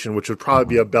distribution, which would probably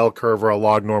be a bell curve or a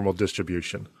log normal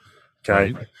distribution.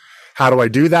 Okay. Right. How do I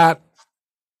do that?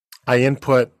 I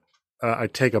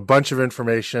take a bunch of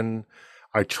information,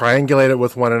 I triangulate it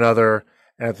with one another,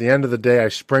 and at the end of the day, I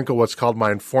sprinkle what's called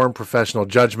my informed professional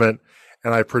judgment,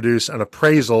 and I produce an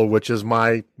appraisal, which is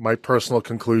my personal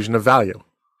conclusion of value.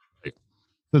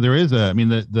 So there is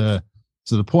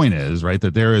so the point is, right,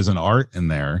 that there is an art in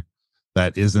there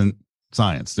that isn't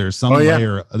science. There's some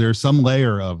layer. There's some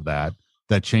layer of that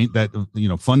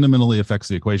fundamentally affects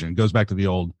the equation. It goes back to the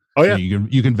old. Oh yeah.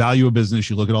 You can value a business.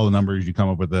 You look at all the numbers. You come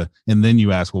up with and then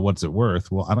you ask, well, what's it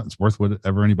worth? Well, it's worth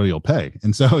whatever anybody will pay.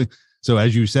 And so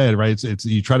as you said, right, it's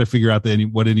you try to figure out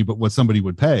what somebody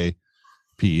would pay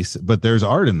piece, but there's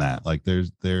art in that. Like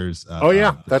there's. That's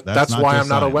why I'm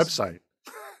not a website.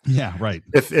 Yeah, right.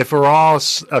 If we're all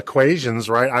equations,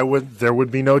 right, there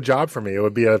would be no job for me. It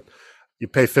would be you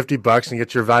pay $50 and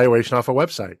get your valuation off a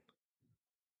website.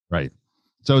 Right.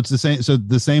 So it's the same. So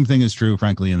the same thing is true,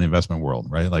 frankly, in the investment world,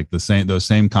 right? Like those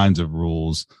same kinds of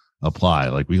rules apply.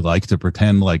 Like we like to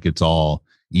pretend like it's all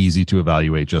easy to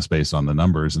evaluate just based on the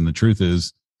numbers. And the truth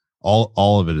is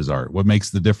all of it is art. What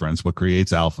makes the difference, what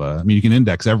creates alpha? I mean, you can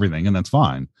index everything and that's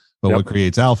fine, but what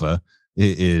creates alpha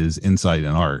is insight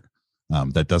and art.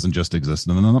 That doesn't just exist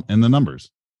in the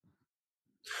numbers.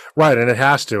 Right. And it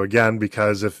has to, again,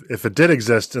 because if it did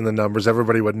exist in the numbers,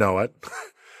 everybody would know it.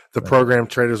 The program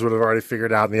traders would have already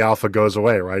figured out and the alpha goes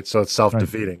away, right? So it's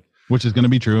self-defeating. Right. Which is going to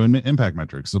be true in impact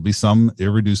metrics. There'll be some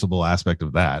irreducible aspect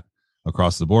of that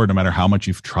across the board, no matter how much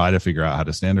you try to figure out how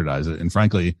to standardize it. And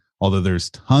frankly, although there's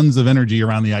tons of energy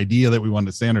around the idea that we want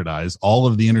to standardize, all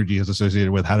of the energy is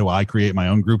associated with how do I create my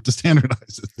own group to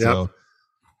standardize it. Yep.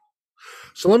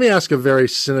 So let me ask a very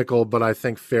cynical, but I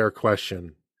think fair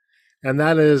question. And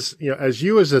that is, as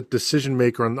you as a decision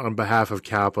maker on behalf of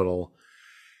capital,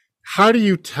 how do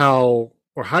you tell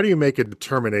or how do you make a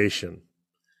determination?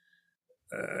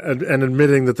 And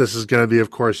admitting that this is going to be,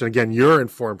 of course, and again, your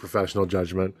informed professional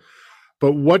judgment,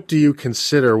 but what do you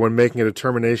consider when making a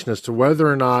determination as to whether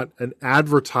or not an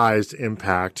advertised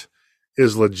impact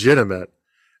is legitimate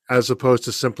as opposed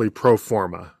to simply pro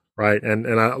forma, right? And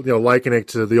I liken it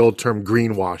to the old term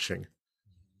greenwashing.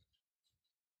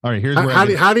 All right, here's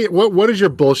what does your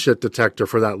bullshit detector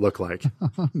for that look like?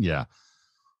 Yeah.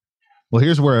 Well,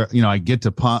 here's where I get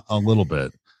to punt a little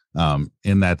bit.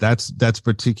 In that's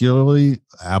particularly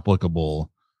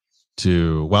applicable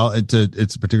to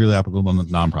it's particularly applicable to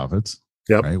nonprofits,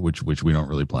 yep. Right? Which we don't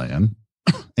really play in,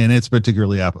 and it's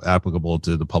particularly applicable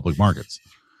to the public markets,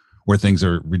 where things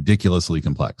are ridiculously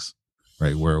complex,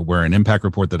 right? Where an impact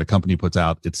report that a company puts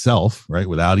out itself, right,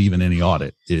 without even any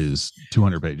audit, is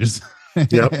 200 pages.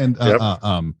 Yep.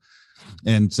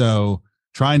 And so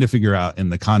trying to figure out in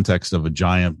the context of a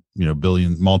giant,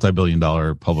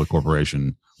 multi-billion-dollar public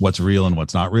corporation, what's real and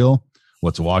what's not real,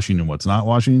 what's washing and what's not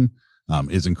washing,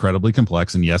 is incredibly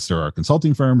complex. And yes, there are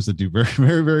consulting firms that do very,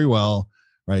 very, very well,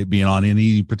 right? Being on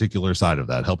any particular side of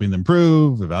that, helping them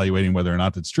prove, evaluating whether or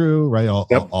not that's true, right?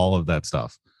 All of that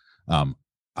stuff. I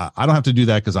don't have to do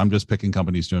that because I'm just picking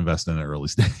companies to invest in at an early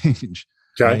stage.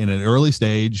 Okay. Right? In an early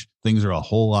stage, things are a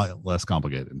whole lot less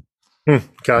complicated.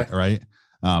 Okay. Right.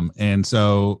 And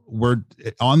so we're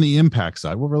on the impact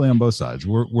side. We're really on both sides.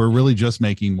 We're really just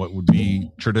making what would be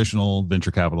traditional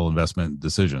venture capital investment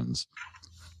decisions.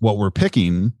 What we're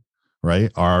picking,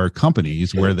 right, are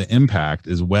companies where the impact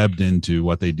is webbed into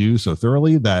what they do so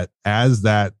thoroughly that as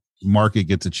that market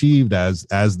gets achieved,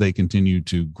 as they continue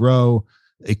to grow,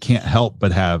 it can't help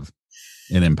but have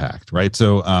an impact, right?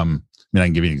 So, I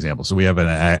can give you an example. So we have an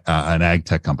ag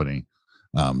tech company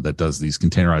that does these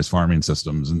containerized farming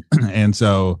systems. And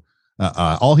so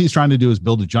all he's trying to do is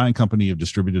build a giant company of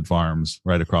distributed farms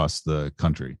right across the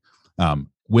country.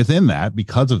 Within that,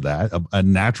 because of that, a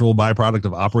natural byproduct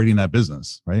of operating that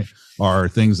business, right, are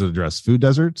things that address food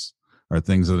deserts, are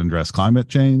things that address climate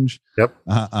change. Yep.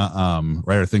 Right,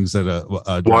 are things that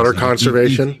address water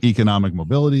conservation, economic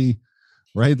mobility,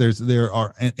 right?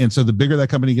 And so the bigger that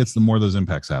company gets, the more those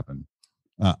impacts happen.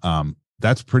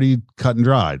 That's pretty cut and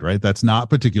dried, right? That's not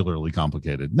particularly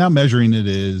complicated. Now measuring it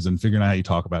is, and figuring out how you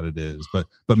talk about it is, but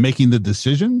making the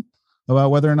decision about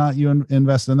whether or not you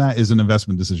invest in that is an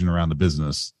investment decision around the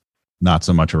business, not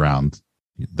so much around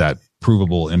that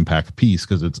provable impact piece,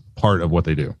 because it's part of what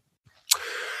they do.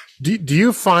 Do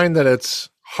you find that it's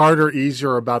harder,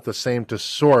 easier, about the same to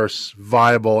source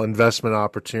viable investment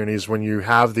opportunities when you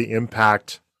have the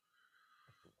impact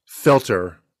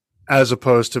filter as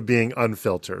opposed to being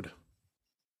unfiltered,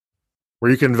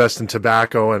 where you can invest in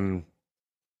tobacco and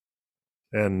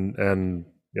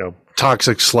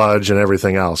toxic sludge and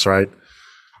everything else, right?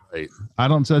 Right.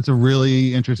 So that's a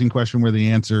really interesting question where the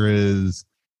answer is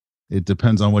it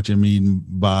depends on what you mean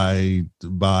by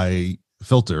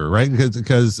filter, right?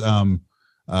 Because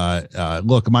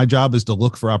look, my job is to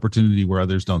look for opportunity where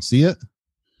others don't see it,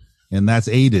 and that's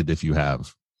aided if you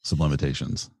have some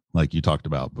limitations, like you talked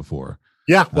about before.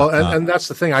 Yeah, well, and that's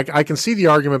the thing. I can see the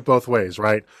argument both ways,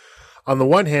 right? On the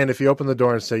one hand, if you open the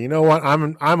door and say, you know what,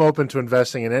 I'm open to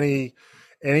investing in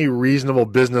any reasonable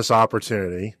business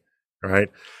opportunity, right?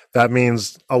 That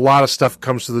means a lot of stuff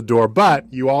comes to the door, but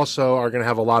you also are going to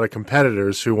have a lot of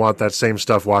competitors who want that same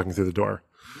stuff walking through the door.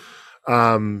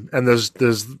 And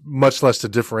there's much less to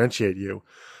differentiate you.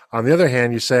 On the other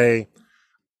hand, you say,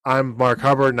 I'm Mark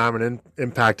Hubbard and I'm an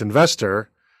impact investor,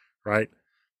 right?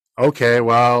 Okay,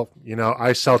 well,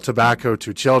 I sell tobacco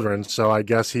to children, so I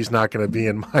guess he's not going to be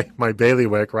in my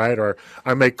bailiwick, right? Or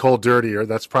I make coal dirtier.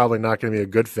 That's probably not going to be a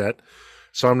good fit.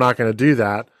 So I'm not going to do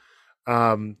that.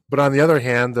 But on the other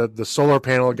hand, the solar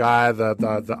panel guy,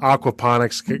 the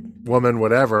aquaponics woman,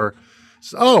 whatever,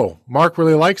 says, Mark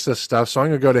really likes this stuff, so I'm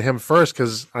going to go to him first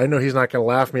because I know he's not going to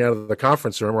laugh me out of the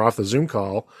conference room or off the Zoom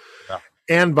call. Yeah.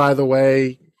 And by the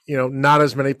way, not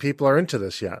as many people are into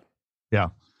this yet. Yeah.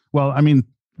 Well, I mean,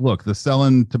 look, the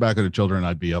selling tobacco to children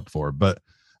I'd be up for, but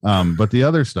the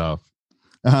other stuff,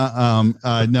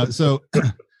 no. So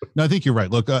no, I think you're right.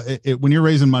 Look, when you're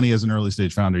raising money as an early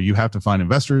stage founder, you have to find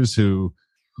investors who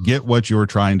get what you're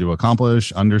trying to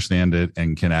accomplish, understand it,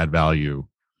 and can add value,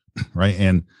 right?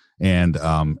 And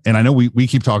I know we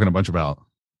keep talking a bunch about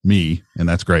me, and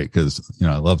that's great because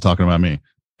I love talking about me.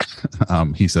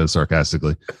 He says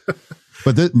sarcastically.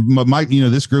 But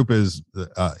this group is,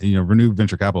 Renewed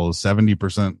Venture Capital is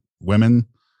 70% women.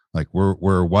 Like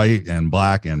we're white and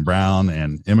black and brown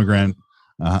and immigrant.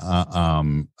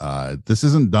 This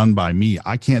isn't done by me.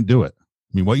 I can't do it.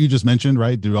 mean, what you just mentioned,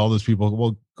 right? Do all those people,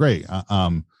 well, great.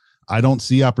 I don't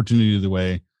see opportunity the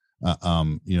way,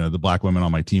 the black women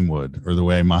on my team would, or the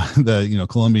way the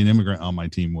Colombian immigrant on my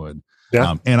team would.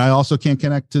 Yeah. And I also can't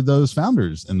connect to those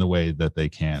founders in the way that they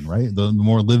can, right? The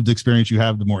more lived experience you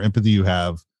have, the more empathy you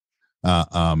have,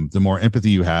 the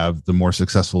more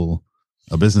successful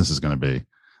a business is going to be,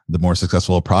 the more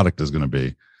successful a product is going to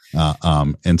be.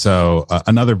 And so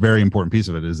another very important piece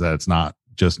of it is that it's not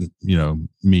just,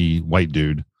 me, white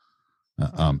dude,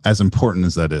 as important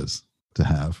as that is to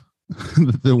have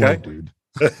the white dude.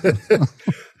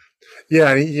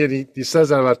 Yeah. And he says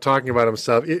that about talking about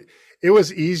himself. It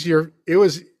was easier. It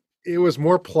was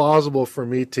more plausible for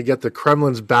me to get the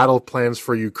Kremlin's battle plans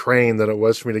for Ukraine than it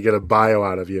was for me to get a bio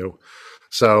out of you.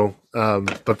 So,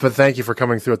 but thank you for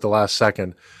coming through at the last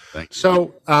second. Thank you.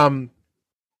 So,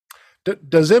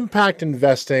 does impact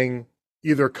investing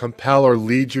either compel or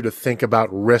lead you to think about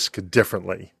risk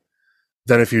differently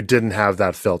than if you didn't have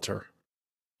that filter?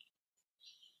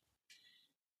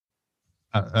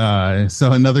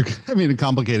 So a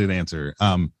complicated answer.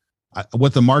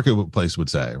 What the marketplace would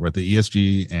say, what the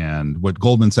ESG and what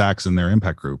Goldman Sachs and their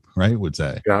impact group, right, would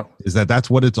say, is that's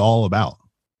what it's all about.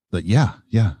 But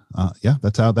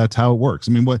that's how it works.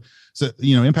 I mean,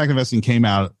 impact investing came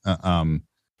out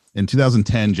in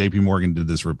 2010. JP Morgan did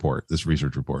this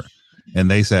research report, and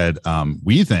they said,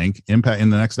 we think impact in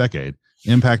the next decade,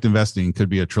 impact investing could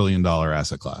be $1 trillion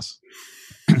asset class.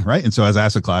 Right. And so as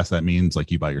asset class, that means like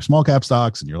you buy your small cap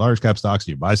stocks and your large cap stocks,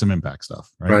 and you buy some impact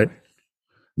stuff. Right.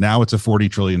 Now it's a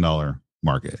 $40 trillion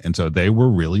market. And so they were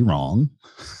really wrong.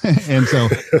 And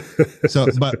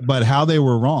but how they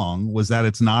were wrong was that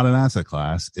it's not an asset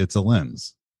class, it's a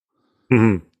lens.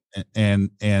 Mm-hmm.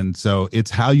 And so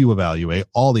it's how you evaluate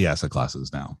all the asset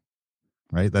classes now.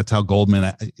 Right. That's how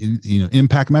Goldman,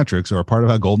 impact metrics are a part of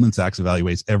how Goldman Sachs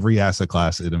evaluates every asset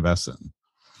class it invests in.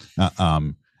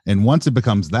 And once it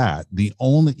becomes that, the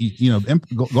only,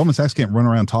 Goldman Sachs can't run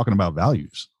around talking about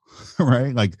values,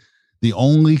 right? Like the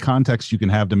only context you can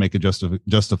have to make a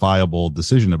justifiable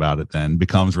decision about it then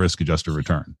becomes risk adjusted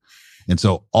return. And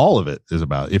so all of it is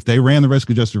about, if they ran the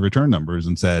risk adjusted return numbers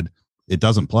and said it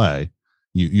doesn't play,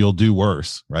 you'll do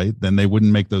worse, right? Then they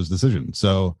wouldn't make those decisions.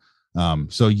 So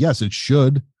yes, it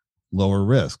should lower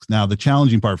risks. Now, the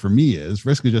challenging part for me is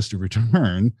risk adjusted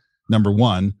return, number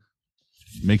one,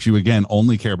 makes you again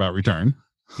only care about return,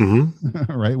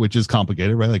 right? Which is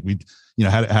complicated, right? Like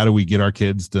how do we get our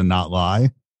kids to not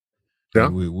lie? Yeah,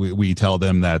 we tell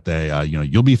them that they,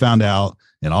 you'll be found out,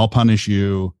 and I'll punish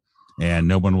you, and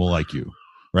no one will like you,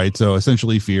 right? So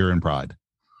essentially, fear and pride.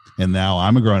 And now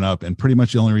I'm a grown up, and pretty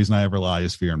much the only reason I ever lie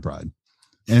is fear and pride.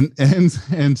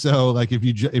 And so like if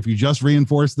you just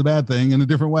reinforce the bad thing in a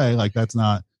different way, like that's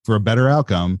not for a better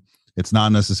outcome. It's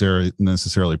not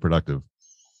necessarily productive.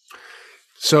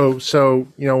 So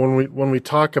when we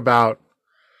talk about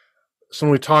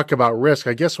risk,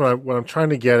 I guess what I'm trying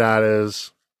to get at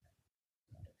is,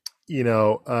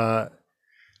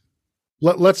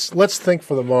 let's think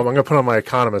for the moment. I'm going to put on my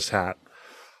economist hat.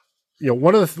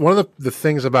 One of the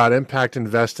things about impact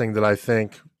investing that I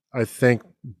think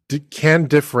can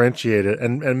differentiate it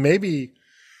and maybe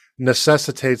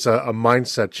necessitates a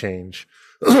mindset change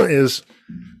is.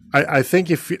 I think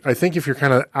if you're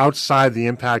kind of outside the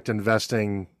impact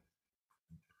investing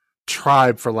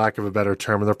tribe, for lack of a better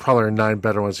term, and there probably are 9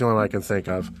 better ones, the only one I can think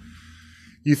of,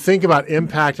 you think about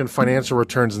impact and financial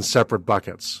returns in separate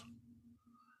buckets.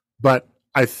 But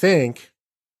I think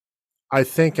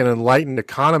an enlightened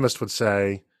economist would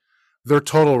say they're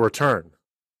total return.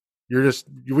 We just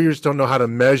don't know how to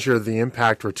measure the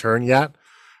impact return yet.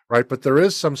 Right, but there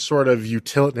is some sort of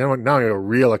utility. Now I'm a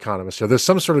real economist here. There's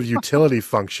some sort of utility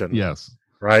function. Yes.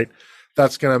 Right,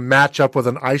 that's going to match up with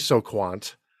an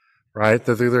isoquant. Right,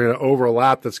 that they're going to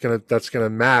overlap. That's going to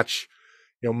match,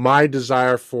 my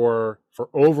desire for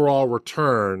overall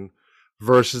return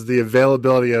versus the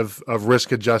availability of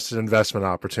risk adjusted investment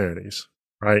opportunities.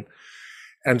 Right,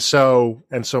 and so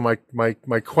my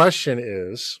question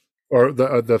is, or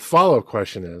the follow-up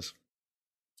question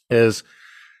is.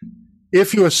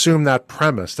 If you assume that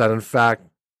premise, that in fact,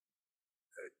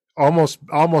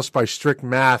 almost by strict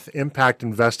math, impact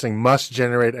investing must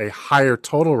generate a higher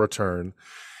total return,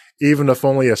 even if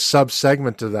only a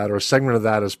subsegment of that or a segment of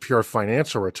that is pure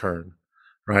financial return,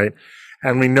 right?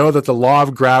 And we know that the law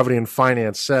of gravity in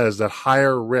finance says that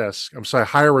higher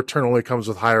return only comes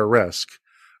with higher risk.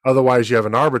 Otherwise, you have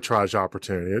an arbitrage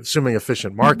opportunity, assuming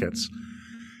efficient markets.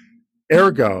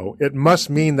 Ergo, it must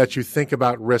mean that you think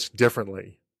about risk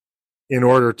differently in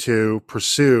order to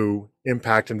pursue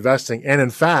impact investing. And in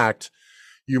fact,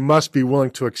 you must be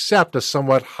willing to accept a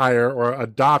somewhat higher or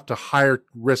adopt a higher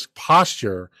risk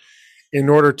posture in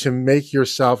order to make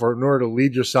yourself or in order to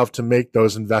lead yourself to make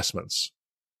those investments.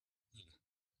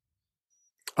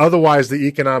 Otherwise, the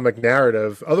economic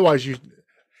narrative, it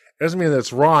doesn't mean that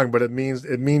it's wrong, but it means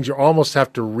you almost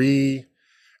have to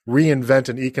reinvent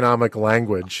an economic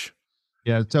language.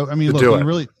 Yeah. So, I mean,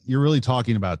 look, you're really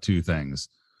talking about two things.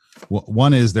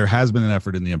 One is there has been an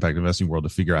effort in the impact investing world to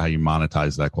figure out how you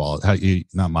monetize that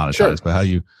but how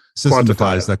you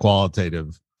systematize that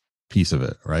qualitative piece of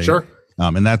it, right? Sure.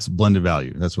 And that's blended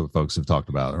value. That's what folks have talked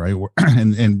about, right?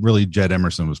 And really, Jed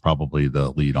Emerson was probably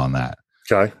the lead on that.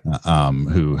 Okay.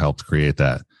 Who helped create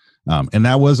that. And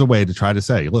that was a way to try to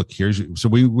say, look,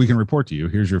 we can report to you,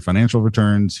 here's your financial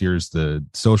returns, here's the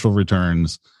social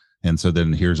returns. And so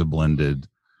then here's a blended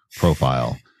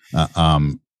profile.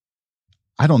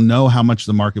 I don't know how much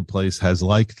the marketplace has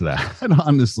liked that.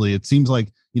 Honestly, it seems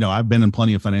like, I've been in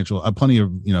plenty of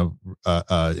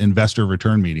investor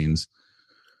return meetings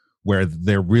where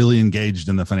they're really engaged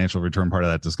in the financial return part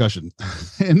of that discussion.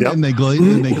 and they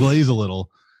glaze a little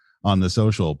on the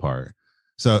social part.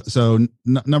 So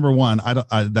number one,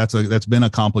 that's been a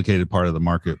complicated part of the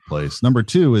marketplace. Number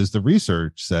two is the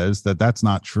research says that that's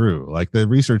not true. Like the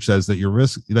research says that your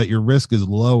risk is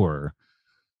lower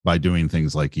by doing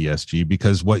things like ESG,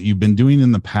 because what you've been doing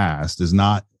in the past is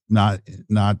not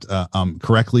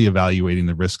correctly evaluating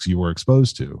the risks you were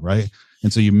exposed to, right?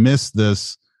 And so you miss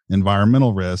this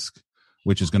environmental risk,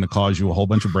 which is going to cause you a whole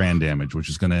bunch of brand damage, which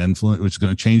is going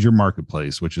to change your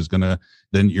marketplace,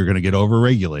 then you're going to get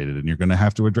overregulated and you're going to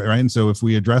have to address, right? And so if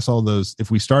we address all those,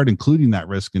 if we start including that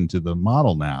risk into the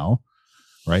model now,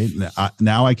 right?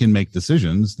 Now I can make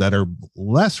decisions that are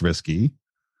less risky,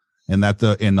 and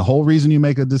the whole reason you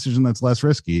make a decision that's less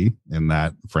risky in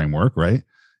that framework, right,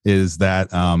 is that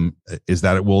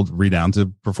it will redound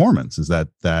to performance, is that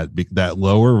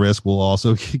lower risk will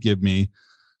also give me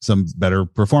some better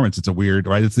performance. It's a weird,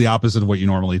 right? It's the opposite of what you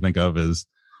normally think of as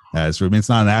it's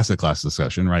not an asset class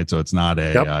discussion, right? So it's not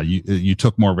you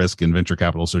took more risk in venture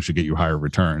capital, so it should get you higher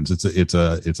returns. It's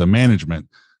a management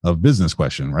of business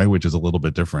question, right? Which is a little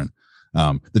bit different.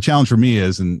 The challenge for me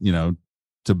is, and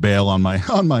to bail on my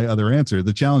other answer,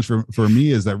 the challenge for me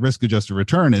is that risk adjusted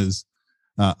return is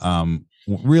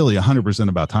really 100%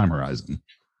 about time horizon.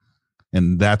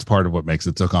 And that's part of what makes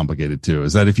it so complicated too,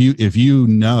 is that if you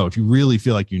really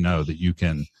feel like that you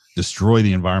can destroy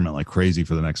the environment like crazy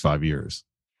for the next 5 years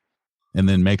and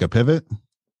then make a pivot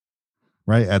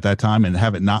right at that time and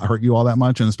have it not hurt you all that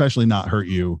much, and especially not hurt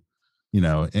you,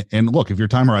 and look, if your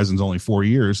time horizon is only 4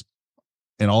 years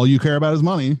and all you care about is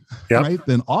money, right,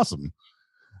 then awesome.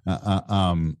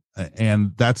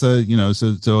 And that's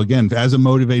so again, as a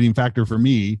motivating factor for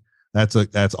me,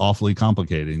 that's awfully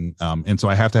complicating. And so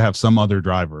I have to have some other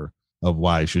driver of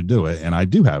why I should do it. And I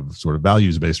do have sort of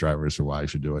values-based drivers for why I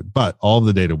should do it. But all of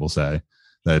the data will say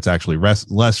that it's actually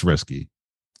less risky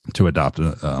to adopt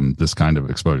this kind of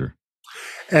exposure.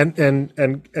 And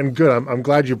good. I'm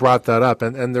glad you brought that up.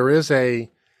 And there is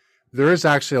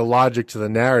actually a logic to the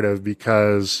narrative,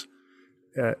 because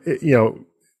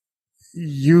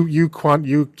you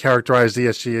characterize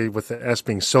ESG with the S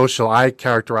being social. I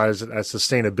characterize it as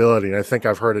sustainability. And I think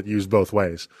I've heard it used both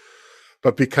ways.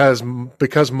 But because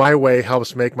my way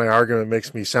helps make my argument,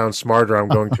 makes me sound smarter, I'm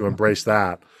going to embrace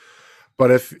that. But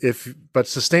but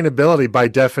sustainability by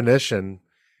definition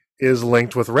is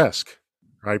linked with risk,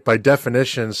 right? By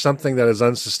definition, something that is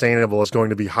unsustainable is going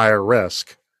to be higher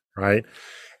risk, right?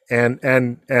 And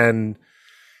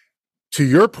to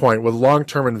your point with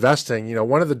long-term investing,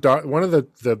 one of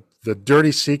the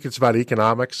dirty secrets about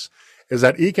economics is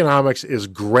that economics is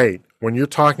great when you're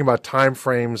talking about time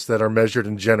frames that are measured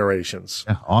in generations.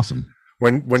 Yeah, awesome.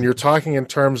 When you're talking in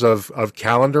terms of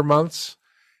calendar months,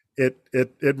 it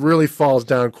really falls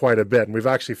down quite a bit. And we've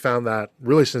actually found that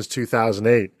really since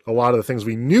 2008, a lot of the things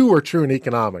we knew were true in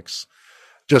economics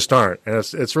just aren't. And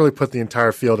it's really put the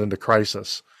entire field into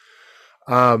crisis.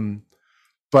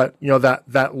 But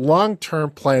that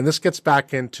long-term plan, this gets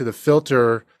back into the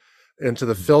filter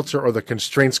or the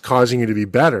constraints causing you to be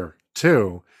better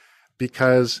too,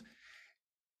 because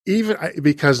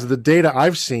the data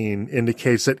I've seen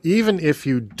indicates that even if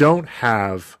you don't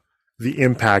have the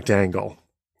impact angle,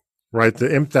 right,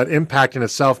 that impact in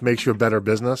itself makes you a better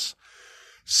business,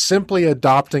 simply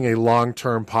adopting a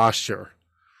long-term posture,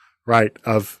 right,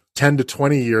 of 10 to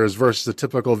 20 years versus the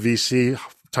typical VC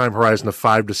time horizon of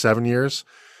 5 to 7 years.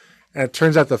 And it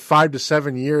turns out that 5 to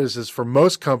 7 years is for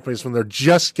most companies when they're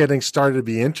just getting started to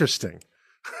be interesting,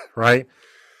 right?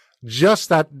 Just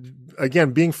that,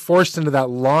 again, being forced into that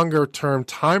longer term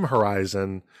time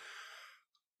horizon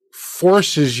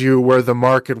forces you where the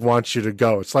market wants you to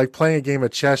go. It's like playing a game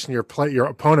of chess and your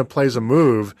opponent plays a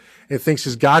move and thinks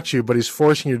he's got you, but he's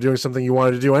forcing you to doing something you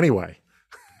wanted to do anyway.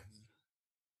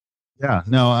 Yeah,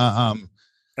 no,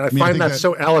 and I find that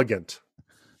so elegant.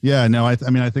 Yeah, no, I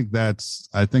think that's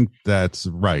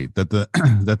right. That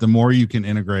the more you can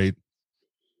integrate,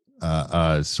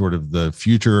 sort of the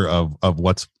future of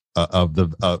what's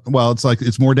it's like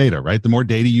it's more data, right? The more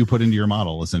data you put into your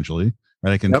model, essentially,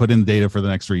 right? I can put in data for the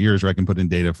next 3 years, or I can put in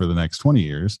data for the next 20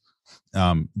 years.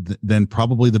 Then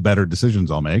probably the better decisions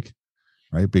I'll make,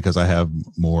 right? Because I have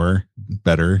more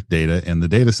better data in the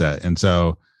data set, and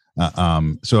so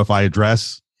if I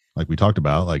address, like we talked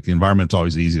about, like the environment's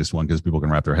always the easiest one because people can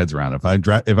wrap their heads around it.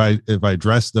 If I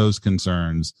address those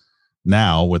concerns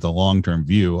now with a long-term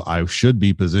view, I should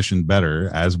be positioned better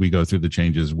as we go through the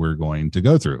changes we're going to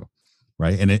go through,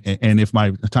 right? And if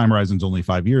my time horizon is only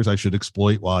 5 years, I should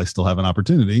exploit while I still have an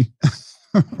opportunity,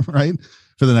 right,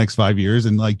 for the next 5 years,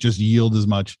 and like just yield as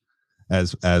much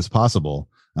as possible.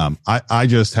 I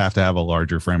just have to have a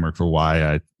larger framework for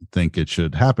why I think it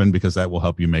should happen, because that will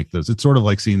help you make those. It's sort of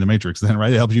like seeing the Matrix then,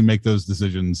 right? It helps you make those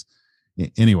decisions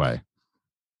anyway.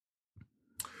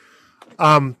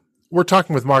 We're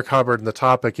talking with Mark Hubbard, and the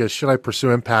topic is, should I pursue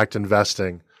impact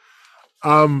investing?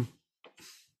 How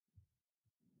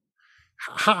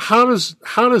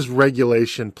does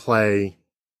regulation play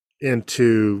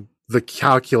into the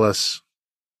calculus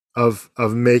of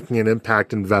making an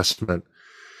impact investment?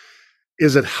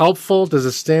 Is it helpful? Does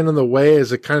it stand in the way?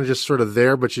 Is it kind of just sort of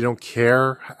there, but you don't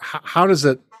care? How does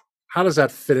that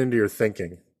fit into your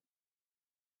thinking?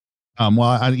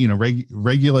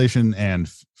 Regulation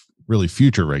and really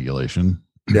future regulation,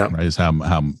 right, is how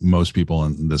most people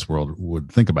in this world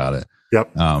would think about it.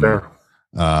 Yep.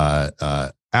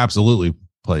 Absolutely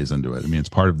plays into it. I mean, it's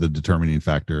part of the determining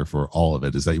factor for all of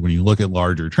it, is that when you look at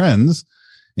larger trends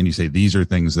and you say these are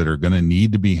things that are going to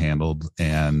need to be handled,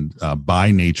 and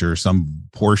by nature, some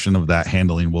portion of that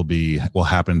handling will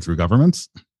happen through governments,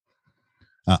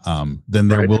 then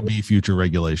there will be future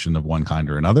regulation of one kind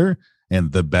or another.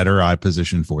 And the better I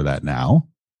position for that now,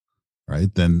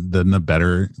 right, then the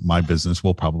better my business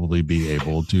will probably be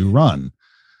able to run.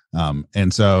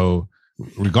 And so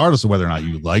regardless of whether or not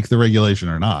you like the regulation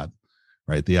or not,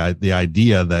 right, the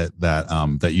idea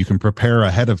that you can prepare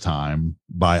ahead of time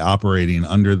by operating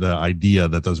under the idea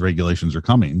that those regulations are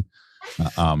coming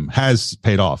has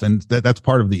paid off. And that's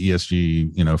part of the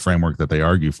ESG, framework that they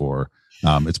argue for.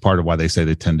 It's part of why they say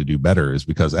they tend to do better, is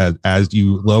because as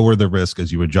you lower the risk,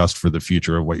 as you adjust for the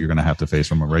future of what you're going to have to face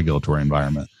from a regulatory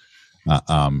environment.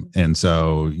 And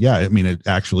so, it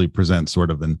actually presents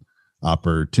sort of an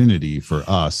opportunity for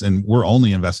us, and we're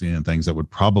only investing in things that would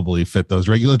probably fit those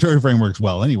regulatory frameworks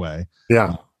well anyway.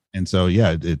 Yeah. And so,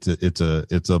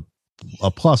 it's a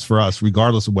plus for us,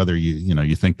 regardless of whether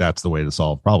you think that's the way to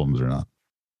solve problems or not.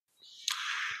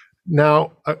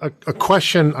 Now, a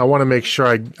question I want to make sure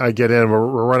I get in.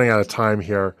 We're running out of time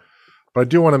here, but I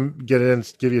do want to get in,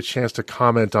 give you a chance to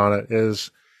comment on it. Is,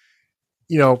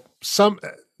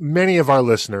 many of our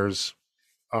listeners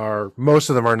most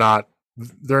of them are not.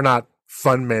 They're not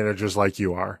fund managers like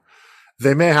you are.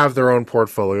 They may have their own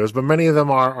portfolios, but many of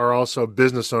them are also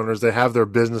business owners. They have their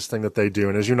business thing that they do.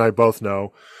 And as you and I both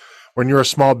know, when you're a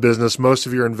small business, most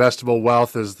of your investable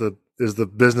wealth is the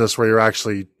business where you're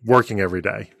actually working every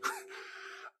day.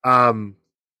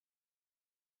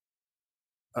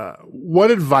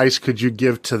 What advice could you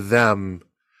give to them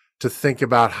to think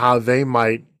about how they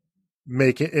might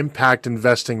make impact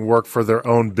investing work for their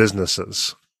own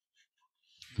businesses?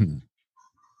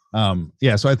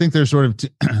 So I think there's sort of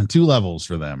two levels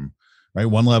for them, right?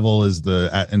 One level is the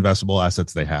investable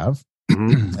assets they have,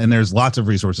 and there's lots of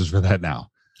resources for that now.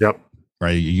 Yep.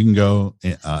 Right. You can go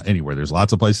anywhere. There's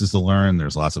lots of places to learn.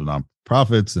 There's lots of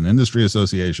nonprofits and industry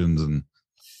associations, and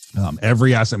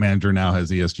every asset manager now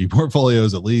has ESG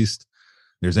portfolios, at least.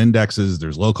 There's indexes.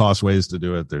 There's low cost ways to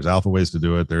do it. There's alpha ways to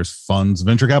do it. There's funds,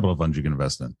 venture capital funds you can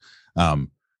invest in.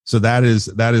 So that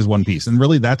is one piece, and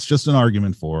really that's just an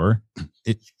argument for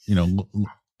it.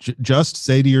 Just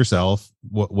say to yourself,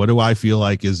 what do I feel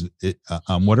like is it?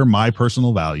 What are my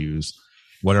personal values?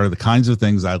 What are the kinds of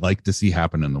things I'd like to see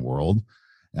happen in the world?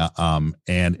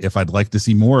 And if I'd like to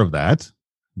see more of that,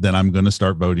 then I'm going to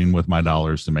start voting with my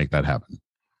dollars to make that happen.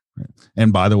 Right?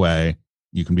 And by the way,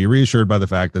 you can be reassured by the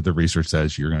fact that the research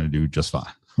says you're going to do just fine.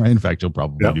 Right? In fact, you'll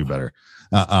probably do better.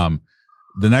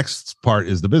 The next part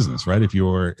is the business, right? If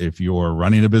you're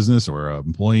running a business or an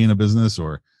employee in a business,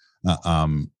 or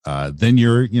then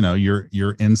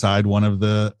you're inside one of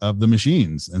the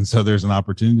machines, and so there's an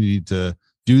opportunity to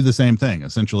do the same thing.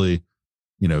 Essentially,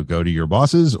 go to your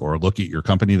bosses or look at your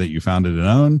company that you founded and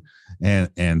own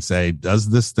and say, does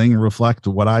this thing reflect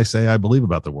what I say I believe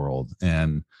about the world?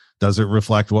 And does it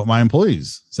reflect what my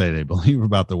employees say they believe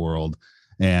about the world?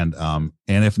 And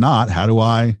if not, how do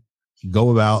I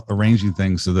go about arranging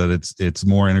things so that it's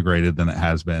more integrated than it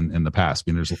has been in the past?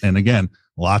 And again,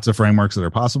 lots of frameworks that are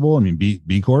possible. I mean,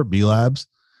 B Corp, B Labs,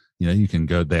 you can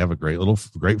go, they have a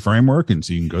great framework. And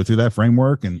so you can go through that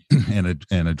framework and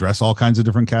address all kinds of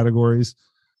different categories.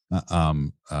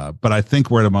 But I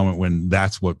think we're at a moment when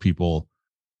that's what people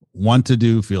want to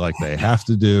do, feel like they have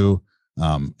to do.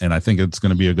 And I think it's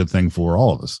going to be a good thing for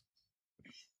all of us.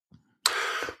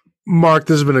 Mark,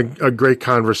 this has been a great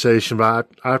conversation, but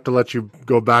I have to let you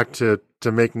go back to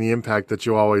making the impact that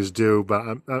you always do.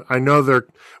 But I know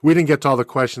we didn't get to all the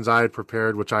questions I had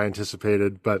prepared, which I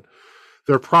anticipated, but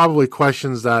there are probably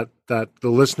questions that the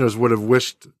listeners would have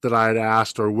wished that I had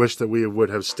asked or wished that we would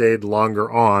have stayed longer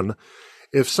on.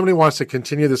 If somebody wants to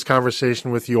continue this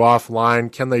conversation with you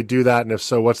offline, can they do that? And if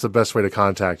so, what's the best way to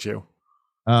contact you?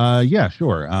 Yeah,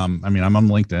 sure. I'm on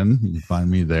LinkedIn. You can find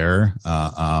me there.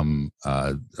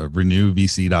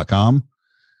 Renewvc.com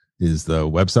is the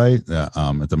website.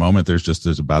 At the moment,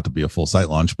 there's about to be a full site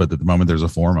launch, but at the moment there's a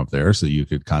forum up there, so you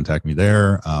could contact me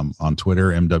there. On Twitter,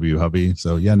 MW Hubby.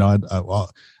 So yeah, no,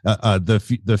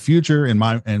 the future in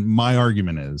my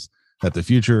argument is that the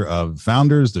future of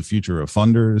founders, the future of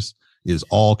funders is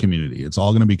all community. It's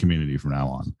all going to be community from now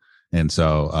on. And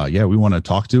so, we want to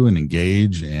talk to and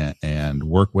engage and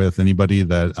work with anybody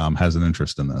that has an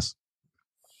interest in this.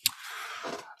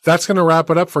 That's going to wrap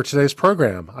it up for today's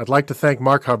program. I'd like to thank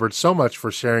Mark Hubbard so much for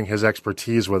sharing his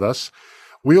expertise with us.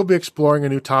 We'll be exploring a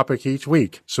new topic each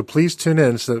week, so please tune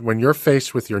in so that when you're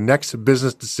faced with your next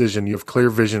business decision, you have clear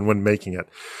vision when making it.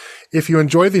 If you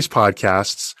enjoy these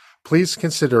podcasts, please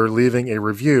consider leaving a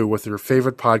review with your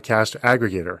favorite podcast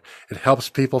aggregator. It helps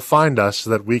people find us so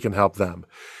that we can help them.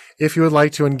 If you would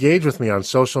like to engage with me on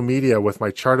social media with my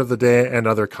chart of the day and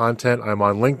other content, I'm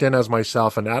on LinkedIn as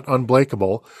myself and at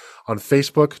Unblakeable, on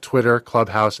Facebook, Twitter,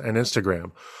 Clubhouse, and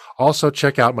Instagram. Also,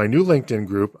 check out my new LinkedIn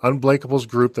group, Unblakeable's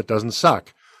Group That Doesn't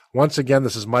Suck. Once again,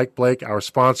 this is Mike Blake. Our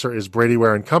sponsor is Brady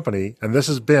Ware & Company, and this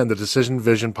has been the Decision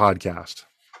Vision Podcast.